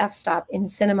 it's f-stop. In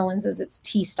cinema lenses, it's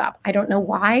t-stop. I don't know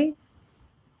why.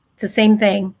 It's the same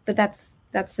thing, but that's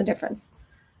the difference.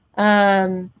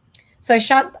 So I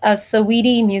shot a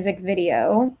Saweetie music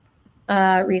video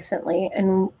recently,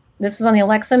 and this was on the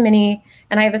Alexa Mini,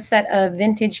 and I have a set of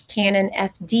vintage Canon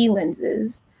FD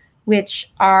lenses,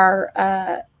 which are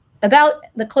about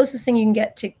the closest thing you can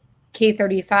get to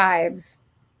K35s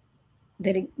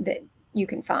that you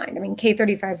can find. I mean,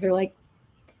 K35s are like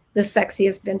the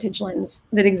sexiest vintage lens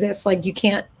that exists. Like you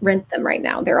can't rent them right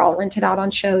now. They're all rented out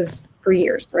on shows for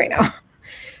years right now.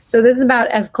 So this is about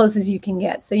as close as you can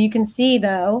get. So you can see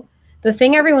though, the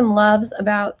thing everyone loves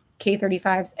about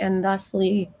K35s and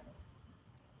thusly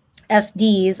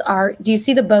FDs are, do you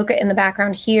see the bokeh in the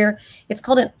background here? It's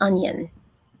called an onion.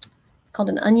 It's called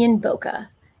an onion bokeh.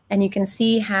 And you can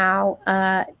see how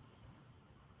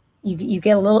you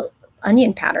get a little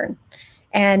onion pattern.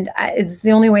 And it's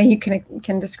the only way you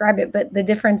can describe it. But the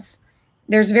difference,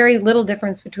 there's very little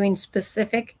difference between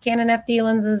specific Canon FD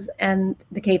lenses and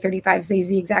the K35s. They use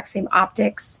the exact same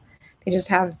optics. They just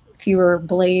have fewer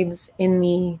blades in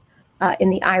the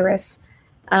iris.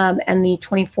 And the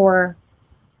 24,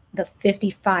 the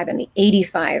 55, and the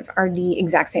 85 are the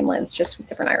exact same lens, just with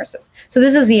different irises. So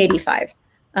this is the 85,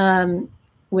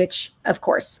 which of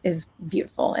course is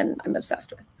beautiful and I'm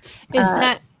obsessed with.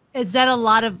 Is that a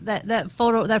lot of that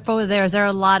photo there? Is there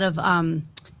a lot of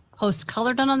post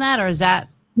color done on that, or is that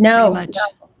no? Much?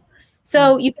 No.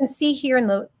 So you can see here in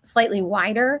the slightly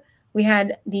wider, we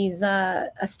had these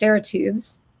Astera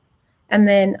tubes, and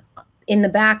then in the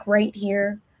back right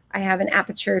here, I have an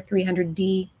Aperture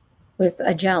 300D with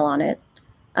a gel on it,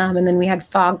 and then we had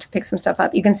fog to pick some stuff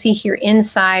up. You can see here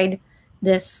inside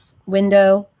this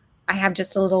window, I have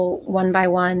just a little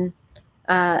 1x1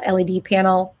 LED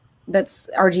panel. That's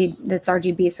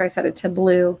RGB, so I set it to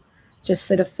blue, just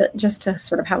to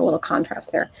sort of have a little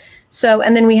contrast there. So,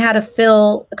 and then we had a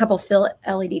couple fill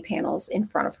LED panels in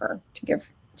front of her to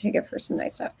give her some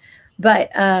nice stuff. But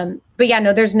yeah,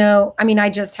 no, there's no. I mean, I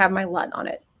just have my LUT on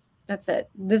it. That's it.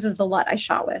 This is the LUT I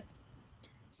shot with.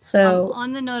 So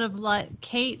on the note of LUT,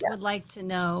 Kate would like to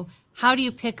know, how do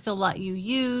you pick the LUT you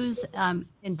use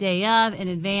in day of, in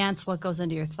advance? What goes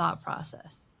into your thought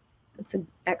process? That's an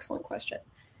excellent question.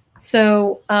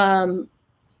 So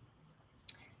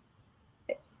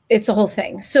it's a whole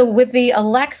thing. So with the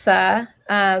Alexa,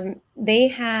 they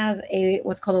have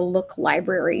what's called a look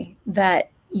library that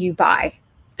you buy,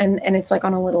 and it's like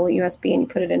on a little USB, and you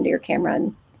put it into your camera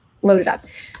and load it up.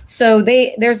 So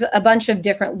there's a bunch of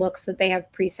different looks that they have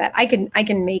preset. I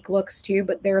can make looks too,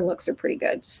 but their looks are pretty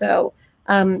good. So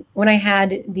when I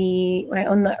owned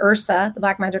the Ursa, the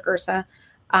Blackmagic Ursa,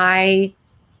 I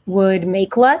would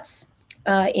make LUTs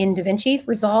in DaVinci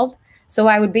Resolve. So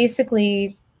I would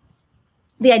basically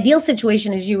the ideal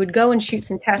situation is you would go and shoot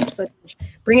some test footage,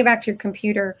 bring it back to your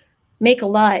computer, make a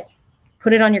LUT,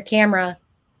 put it on your camera,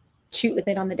 shoot with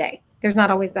it on the day. There's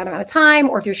not always that amount of time,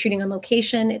 or if you're shooting on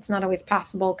location, it's not always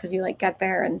possible because you like get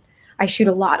there, and I shoot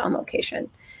a lot on location.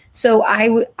 So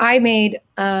I made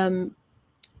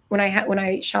when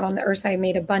I shot on the Ursa, I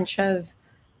made a bunch of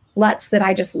LUTs that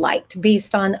I just liked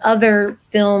based on other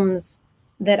films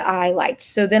that I liked.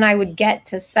 So then I would get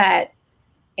to set,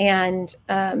 and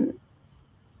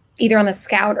either on the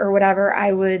Scout or whatever,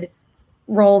 I would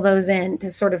roll those in to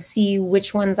sort of see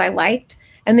which ones I liked.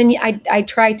 And then I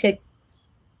try to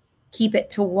keep it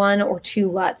to 1 or 2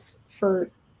 LUTs for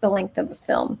the length of a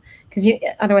film, because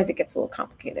otherwise it gets a little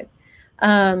complicated.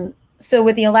 So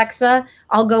with the Alexa,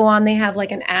 I'll go on, they have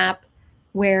like an app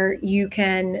where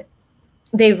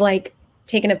they've like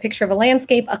taken a picture of a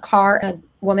landscape, a car, and a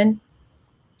woman.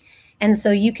 And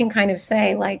so you can kind of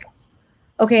say like,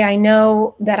 okay, I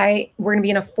know that we're gonna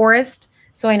be in a forest,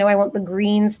 so I know I want the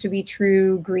greens to be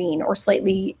true green or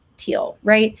slightly teal,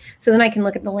 right? So then I can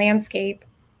look at the landscape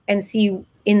and see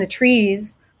in the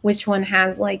trees which one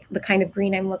has like the kind of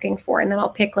green I'm looking for. And then I'll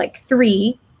pick like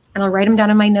 3 and I'll write them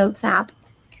down in my notes app.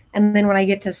 And then when I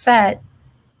get to set,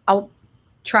 I'll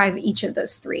try each of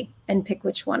those 3 and pick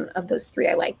which one of those 3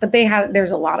 I like. But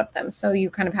there's a lot of them, so you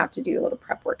kind of have to do a little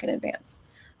prep work in advance.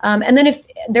 And then if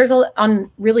there's on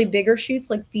really bigger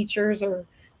shoots like features or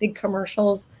big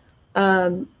commercials,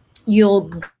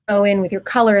 you'll go in with your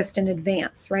colorist in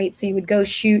advance, right? So you would go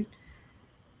shoot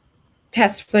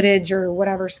test footage or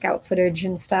whatever, Scout footage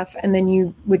and stuff, and then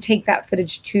you would take that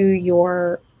footage to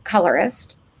your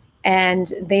colorist,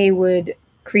 and they would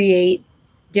create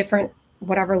different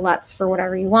whatever LUTs for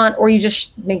whatever you want, or you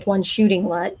just make one shooting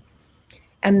LUT,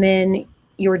 and then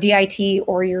your DIT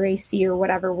or your AC or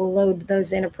whatever will load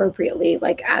those in appropriately,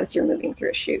 like as you're moving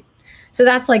through a shoot. So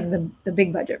that's like the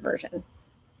big budget version.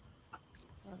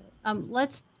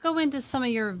 Let's go into some of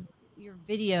your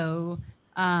video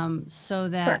so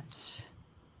that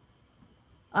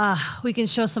we can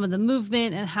show some of the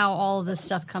movement and how all of this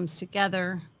stuff comes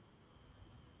together.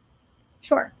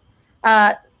 Sure.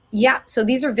 Yeah, so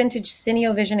these are vintage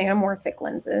Cineovision anamorphic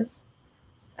lenses.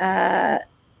 I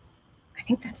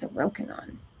think that's a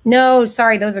Rokinon. No,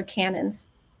 sorry, those are Canons.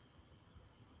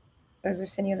 Those are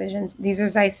Cineovisions. These are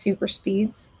Zeiss Super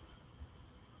Speeds.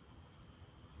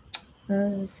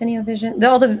 Those are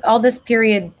Cineovision. All this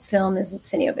period film is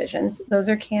Cineovisions. Those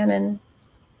are Canon.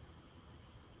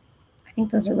 I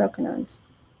think those are Rokinons.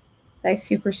 Zeiss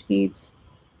Super Speeds.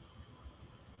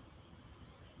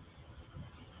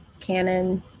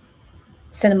 Canon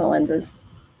cinema lenses.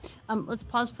 Let's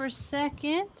pause for a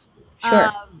second.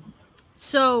 Sure.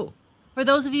 So for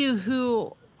those of you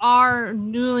who are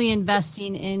newly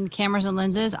investing in cameras and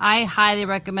lenses, I highly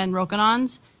recommend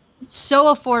Rokinons. So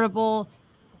affordable,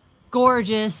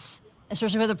 gorgeous,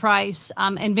 especially for the price,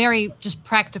 and very just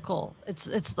practical.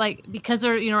 It's like, because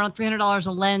they're around $300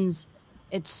 a lens,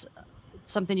 it's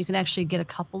something you can actually get a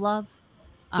couple of.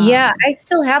 Yeah, I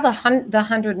still have the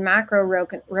 100 macro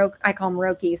I call them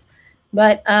Rokies,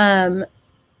 but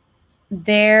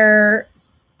they're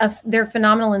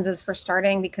phenomenal lenses for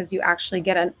starting, because you actually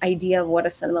get an idea of what a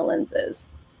cinema lens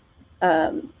is,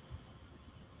 and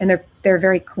they're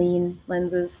very clean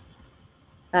lenses.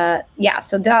 Yeah,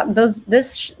 so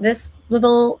this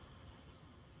little,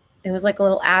 it was like a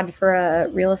little ad for a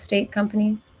real estate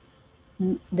company.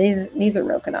 These are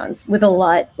Rokinons with a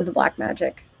LUT with a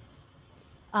Blackmagic.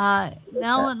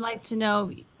 Mel would like to know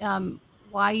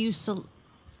why you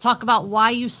talk about why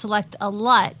you select a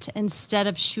LUT instead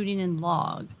of shooting in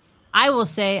log. I will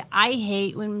say I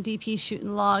hate when DP shoot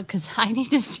in log because I need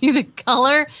to see the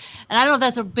color, and I don't know if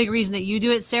that's a big reason that you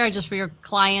do it, Sarah, just for your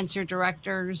clients, your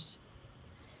directors.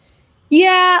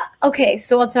 Yeah. Okay.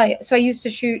 So I'll tell you. So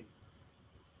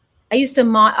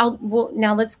well,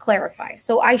 now let's clarify.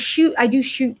 So I do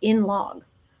shoot in log,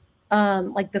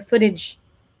 like the footage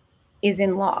is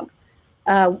in log,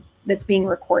 that's being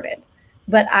recorded,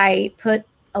 but I put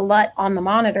a LUT on the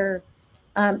monitor,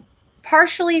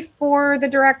 partially for the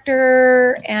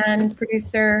director and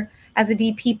producer. As a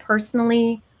DP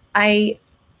personally, when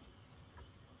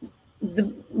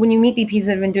you meet DPs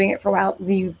that have been doing it for a while,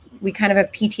 we kind of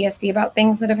have PTSD about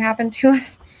things that have happened to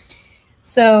us.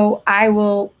 So I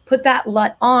will put that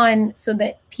LUT on so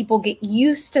that people get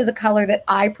used to the color that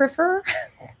I prefer.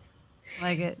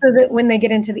 Like it. So that when they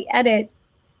get into the edit,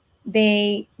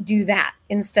 they do that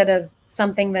instead of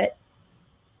something that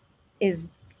is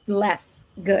less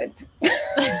good.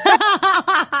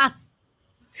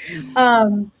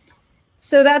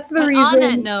 So that's the reason. On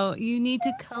that note, you need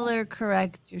to color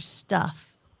correct your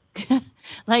stuff.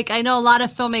 Like, I know a lot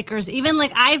of filmmakers, even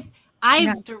like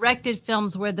I've directed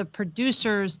films where the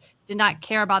producers did not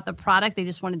care about the product. They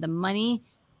just wanted the money.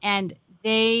 And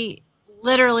they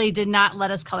literally did not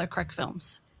let us color correct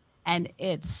films. And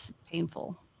it's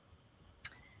painful.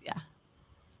 Yeah.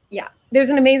 Yeah. There's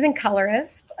an amazing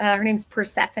colorist. Her name's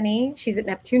Persephone. She's at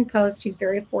Neptune Post. She's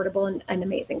very affordable and an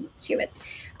amazing human.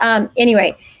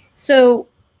 Anyway, so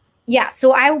yeah,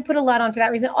 so I will put a LUT on for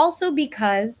that reason. Also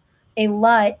because a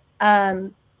LUT,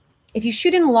 if you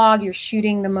shoot in log, you're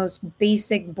shooting the most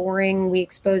basic, boring, we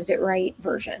exposed it right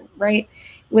version, right?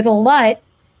 With a LUT,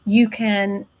 you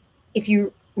can, if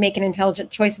you make an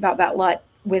intelligent choice about that LUT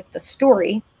with the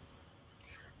story,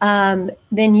 then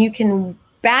you can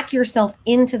back yourself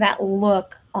into that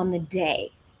look on the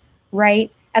day,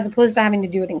 right? As opposed to having to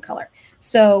do it in color.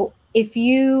 So if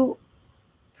you,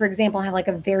 for example, have like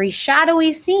a very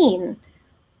shadowy scene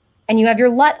and you have your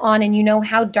LUT on and you know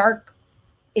how dark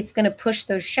it's going to push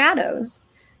those shadows,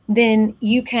 then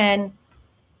you can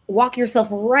walk yourself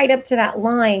right up to that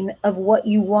line of what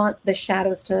you want the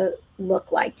shadows to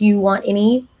look like. Do you want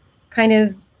any kind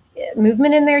of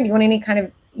movement in there? Do you want any kind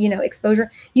of, you know, exposure?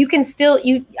 You can still,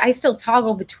 I still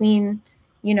toggle between,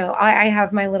 you know, I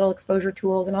have my little exposure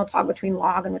tools and I'll toggle between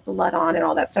log and with the LUT on and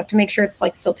all that stuff to make sure it's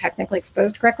like still technically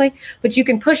exposed correctly. But you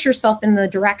can push yourself in the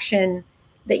direction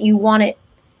that you want it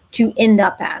to end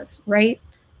up as, right?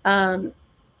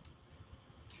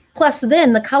 Plus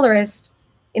then the colorist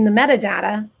in the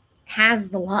metadata has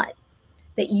the LUT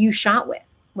that you shot with,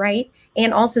 right?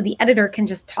 And also the editor can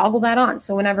just toggle that on.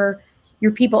 So whenever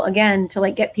your people, again, to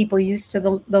like get people used to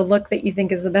the look that you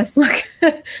think is the best look,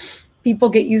 people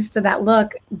get used to that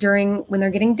look during when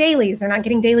they're getting dailies. They're not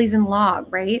getting dailies in log,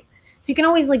 right? So you can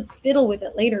always like fiddle with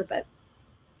it later, but it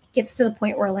gets to the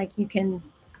point where like you can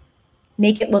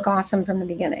make it look awesome from the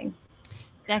beginning.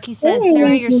 Zachy says,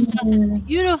 Sarah, your stuff is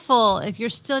beautiful. If you're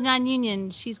still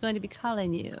non-union, she's going to be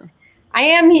calling you. I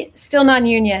am still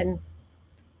non-union.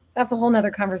 That's a whole nother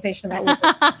conversation about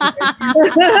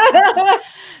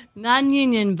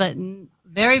non-union, but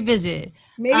very busy.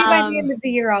 Maybe by the end of the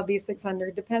year, I'll be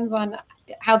 600. Depends on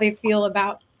how they feel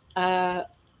about a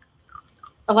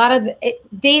lot of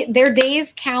their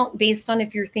days count based on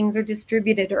if your things are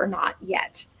distributed or not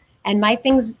yet. And my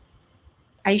things,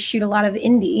 I shoot a lot of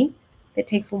indie. It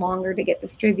takes longer to get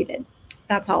distributed.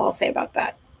 That's all I'll say about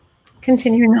that.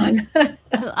 Continuing on.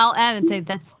 I'll add and say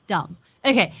that's dumb.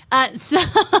 Okay. So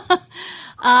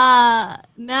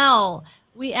Mel,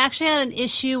 we actually had an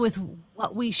issue with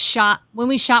what we shot when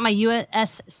we shot my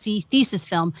USC thesis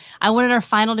film. I wanted our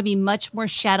final to be much more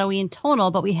shadowy and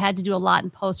tonal, but we had to do a lot in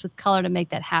post with color to make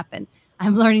that happen.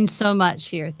 I'm learning so much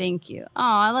here. Thank you. Oh,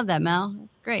 I love that, Mel.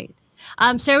 That's great.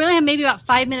 So I really have maybe about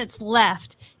 5 minutes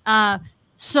left.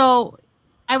 So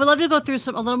I would love to go through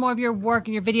a little more of your work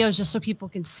and your videos just so people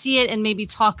can see it and maybe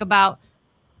talk about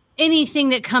anything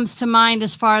that comes to mind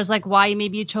as far as like why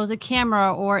maybe you chose a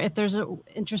camera or if there's an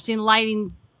interesting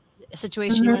lighting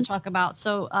situation you want to talk about.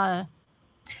 So,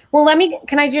 well,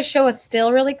 can I just show a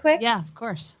still really quick? Yeah, of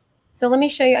course. So let me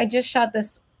show you. I just shot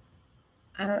this,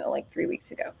 I don't know, like 3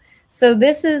 weeks ago. So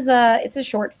this is it's a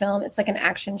short film. It's like an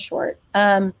action short.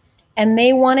 And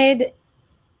they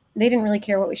didn't really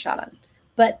care what we shot on,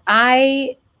 but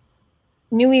I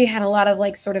knew we had a lot of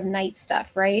like sort of night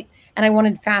stuff, right? And I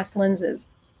wanted fast lenses.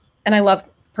 And I love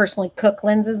personally Cook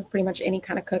lenses, pretty much any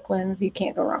kind of Cook lens, you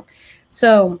can't go wrong.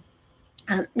 So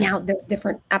now there's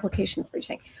different applications for each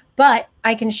thing, but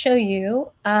I can show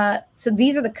you. So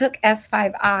these are the Cook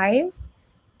S5Is,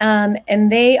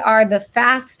 and they are the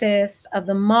fastest of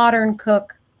the modern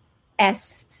Cook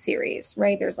S series,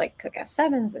 right? There's like Cook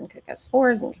S7s and Cook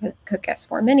S4s and Cook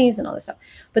S4 minis and all this stuff.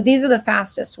 But these are the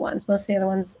fastest ones. Most of the other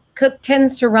ones, Cook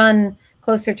tends to run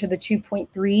closer to the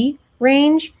 2.3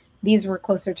 range. These were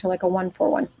closer to like a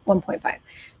 1.4, 1.5.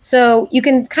 So you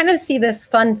can kind of see this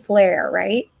fun flare,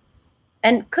 right?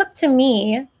 And Cook to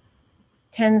me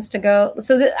tends to go,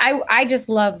 so I just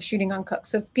love shooting on Cook.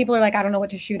 So if people are like, I don't know what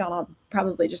to shoot on, I'll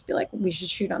probably just be like, we should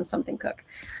shoot on something Cook.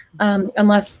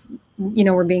 Unless, you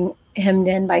know, we're being hemmed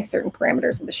in by certain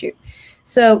parameters of the shoot.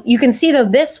 So you can see though,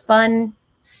 this fun,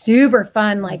 super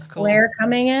fun, like flare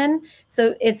coming in.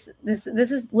 So it's, this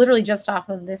is literally just off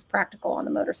of this practical on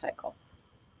the motorcycle.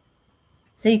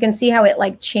 So you can see how it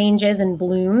like changes and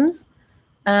blooms.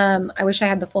 I wish I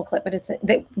had the full clip, but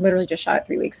they literally just shot it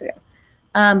 3 weeks ago.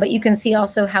 But you can see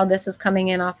also how this is coming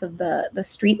in off of the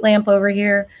street lamp over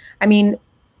here. I mean,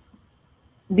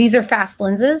 these are fast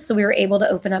lenses, so we were able to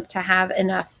open up to have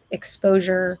enough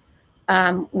exposure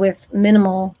with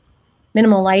minimal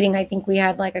lighting. I think we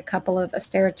had like a couple of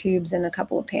Astera tubes and a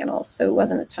couple of panels, so it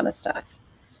wasn't a ton of stuff.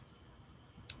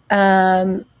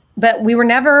 But we were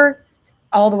never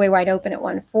all the way wide open at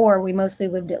 1.4. We mostly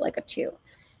lived at like a 2.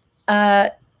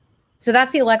 So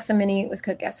that's the Alexa Mini with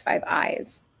Cooke S5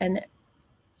 Eyes. And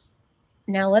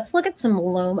now let's look at some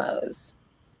Lomos.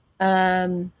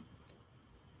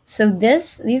 So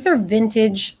these are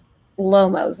vintage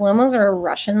Lomos. Lomos are a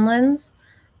Russian lens.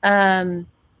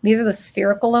 These are the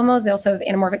spherical Lomos. They also have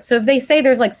anamorphic. So if they say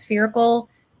there's like spherical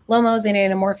Lomos and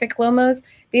anamorphic Lomos,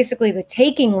 basically the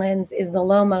taking lens is the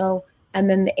Lomo, and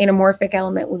then the anamorphic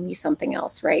element would be something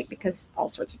else, right? Because all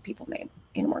sorts of people made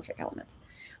anamorphic elements.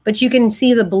 But you can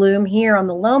see the bloom here on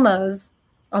the Lomos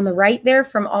on the right there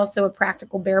from also a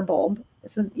practical bare bulb.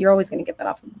 So you're always going to get that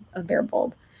off of a bare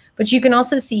bulb. But you can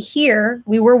also see here,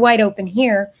 we were wide open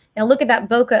here. Now look at that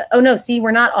bokeh. Oh no, see,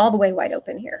 we're not all the way wide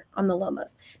open here on the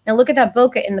Lomos. Now look at that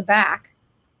bokeh in the back.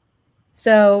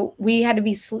 So we had to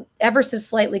be ever so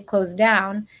slightly closed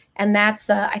down. And that's,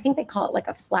 I think they call it like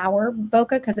a flower bokeh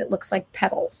because it looks like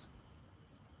petals.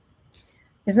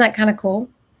 Isn't that kind of cool?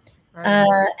 Right.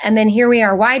 And then here we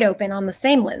are wide open on the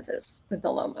same lenses with the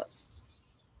Lomos.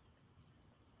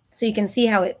 So you can see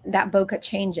how that bokeh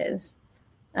changes.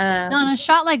 Now, in a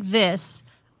shot like this,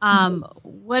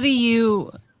 what do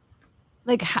you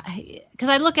like? Because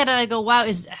I look at it, I go, "Wow,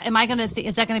 is that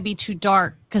going to be too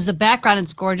dark?" Because the background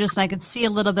is gorgeous, and I can see a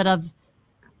little bit of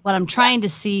what I'm trying to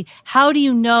see. How do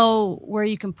you know where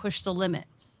you can push the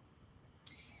limits?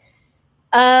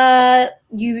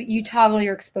 You toggle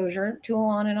your exposure tool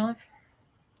on and off.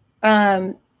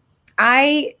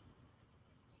 I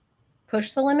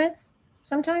push the limits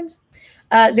sometimes.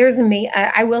 I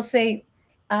will say.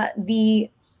 The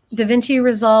DaVinci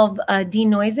Resolve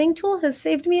denoising tool has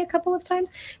saved me a couple of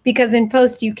times because in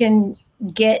post you can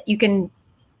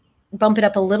bump it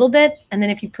up a little bit, and then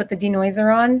if you put the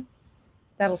denoiser on,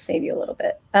 that'll save you a little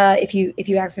bit. If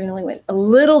you accidentally went a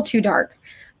little too dark,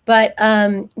 but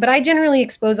I generally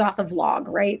expose off of log,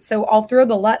 right? So I'll throw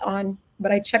the LUT on,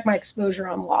 but I check my exposure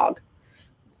on log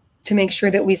to make sure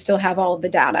that we still have all of the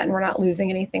data and we're not losing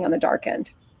anything on the dark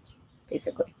end,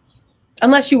 basically.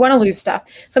 Unless you want to lose stuff.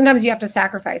 Sometimes you have to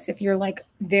sacrifice if you're like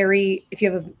if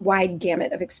you have a wide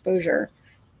gamut of exposure.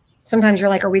 Sometimes you're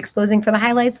like, are we exposing for the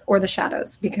highlights or the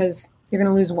shadows? Because you're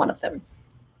going to lose one of them.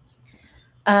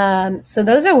 So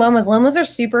those are Lomos. Lomos are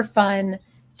super fun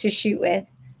to shoot with.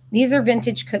 These are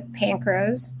vintage Cooke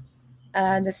Panchros.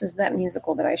 This is that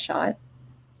musical that I shot.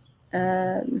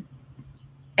 And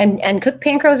Cooke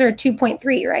Panchros are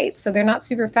 2.3, right? So they're not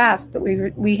super fast, but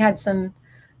we had some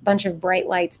bunch of bright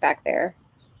lights back there.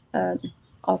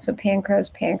 Also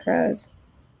Panchros.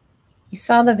 You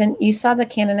saw the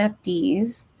Canon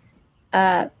FDs.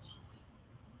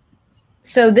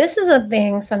 So this is a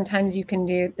thing sometimes you can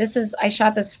do. I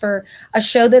shot this for a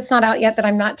show that's not out yet that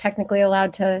I'm not technically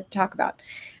allowed to talk about.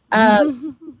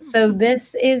 So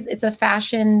it's a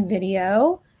fashion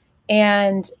video,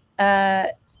 and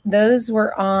those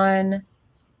were on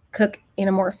Cooke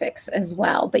anamorphics as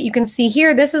well. But you can see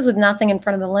here, this is with nothing in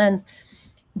front of the lens,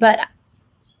 but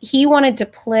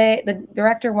the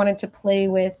director wanted to play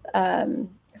with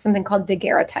something called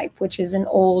daguerreotype, which is an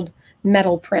old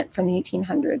metal print from the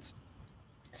 1800s.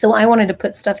 So I wanted to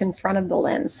put stuff in front of the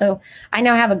lens. So I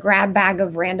now have a grab bag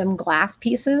of random glass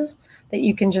pieces that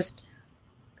you can just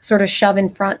sort of shove in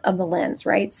front of the lens,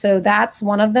 right? So that's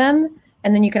one of them.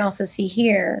 And then you can also see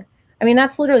here, I mean,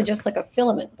 that's literally just like a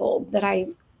filament bulb that I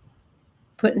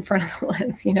put in front of the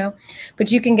lens,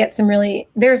 but you can get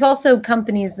there's also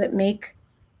companies that make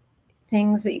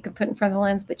things that you can put in front of the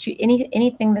lens, but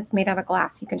anything that's made out of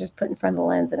glass, you can just put in front of the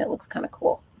lens and it looks kind of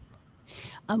cool.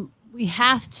 We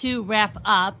have to wrap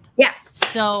up. Yeah.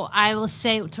 So I will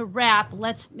say to wrap,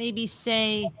 let's maybe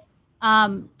say,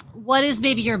 what is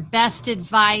maybe your best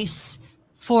advice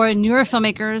for newer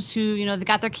filmmakers who, they've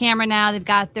got their camera now, they've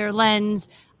got their lens,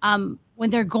 when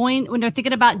they're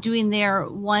thinking about doing their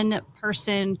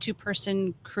 1-person,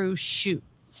 2-person crew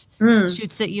shoots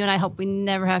that you and I hope we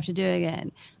never have to do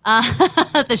again.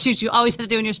 The shoots you always have to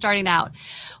do when you're starting out.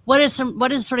 What is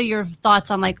sort of your thoughts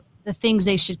on like the things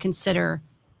they should consider,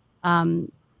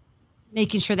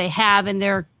 making sure they have in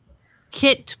their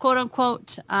kit, quote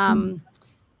unquote,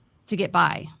 to get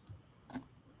by?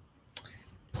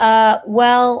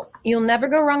 Well, you'll never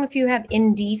go wrong if you have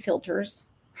ND filters,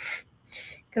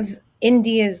 because ND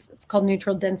it's called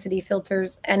neutral density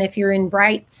filters. And if you're in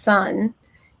bright sun,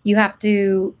 you have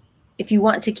to, if you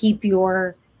want to keep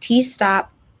your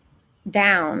T-stop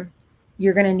down,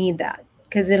 you're going to need that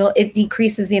because it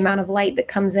decreases the amount of light that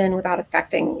comes in without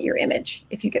affecting your image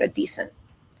if you get a decent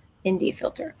ND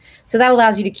filter. So that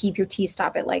allows you to keep your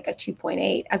T-stop at like a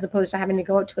 2.8 as opposed to having to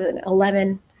go up to an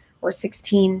 11 or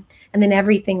 16 and then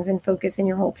everything's in focus in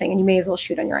your whole thing and you may as well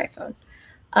shoot on your iPhone.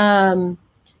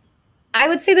 I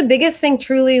would say the biggest thing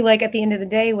truly, like at the end of the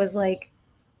day, was like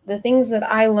the things that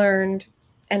I learned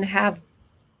and have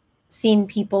seen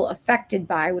people affected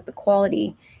by with the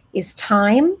quality is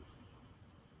time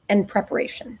and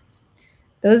preparation.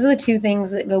 Those are the two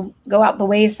things that go out the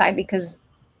wayside because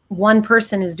one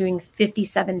person is doing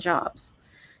 57 jobs.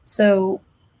 So,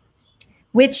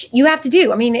 which you have to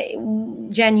do. I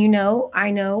mean, Jen, you know,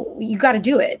 I know, you got to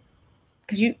do it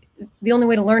because the only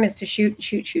way to learn is to shoot,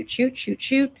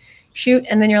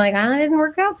 and then you're like, that didn't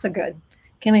work out so good.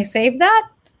 Can I save that?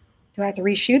 Do I have to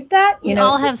reshoot that? You know,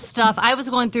 all have stuff. I was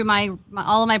going through my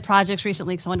all of my projects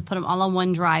recently because I wanted to put them all on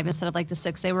one drive instead of like the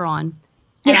 6 they were on.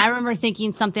 And I remember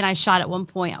thinking something I shot at one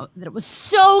point that it was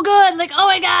so good. Like, oh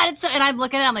my God. And I'm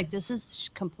looking at it, I'm like, this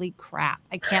is complete crap.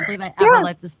 I can't believe I ever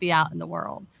let this be out in the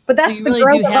world. But that's so you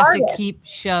really do have to keep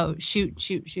shoot.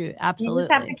 Absolutely. You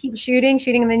just have to keep shooting,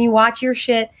 and then you watch your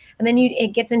shit. And then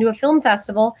it gets into a film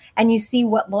festival and you see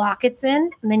what block it's in.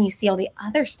 And then you see all the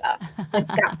other stuff that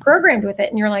got programmed with it.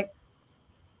 And you're like,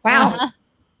 wow,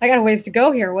 I got a ways to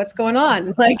go here. What's going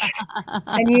on? Like,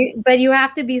 but you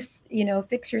have to be,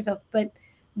 fix yourself. But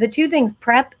the two things,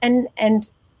 prep and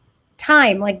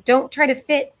time, like don't try to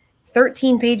fit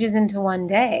 13 pages into one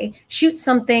day. Shoot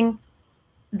something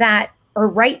or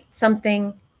write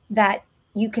something that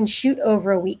you can shoot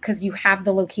over a week because you have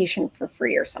the location for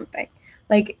free or something.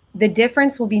 Like the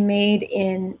difference will be made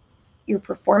in your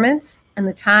performance and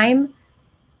the time.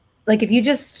 Like if you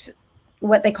just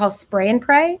what they call spray and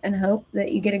pray and hope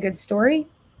that you get a good story,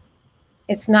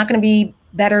 it's not going to be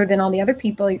better than all the other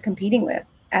people you're competing with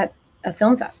at a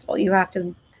film festival. You have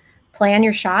to plan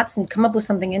your shots and come up with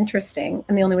something interesting.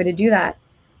 And the only way to do that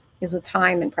is with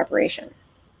time and preparation.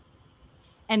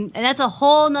 And that's a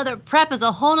whole nother prep is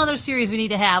a whole nother series we need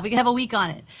to have. We can have a week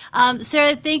on it.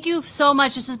 Sarah, thank you so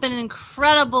much. This has been an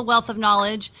incredible wealth of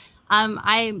knowledge.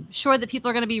 I'm sure that people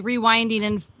are going to be rewinding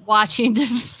and watching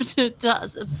to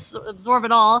absorb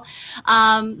it all.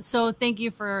 So thank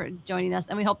you for joining us.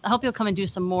 And I hope you'll come and do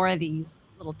some more of these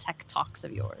little tech talks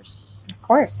of yours. Of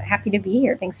course. Happy to be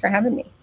here. Thanks for having me.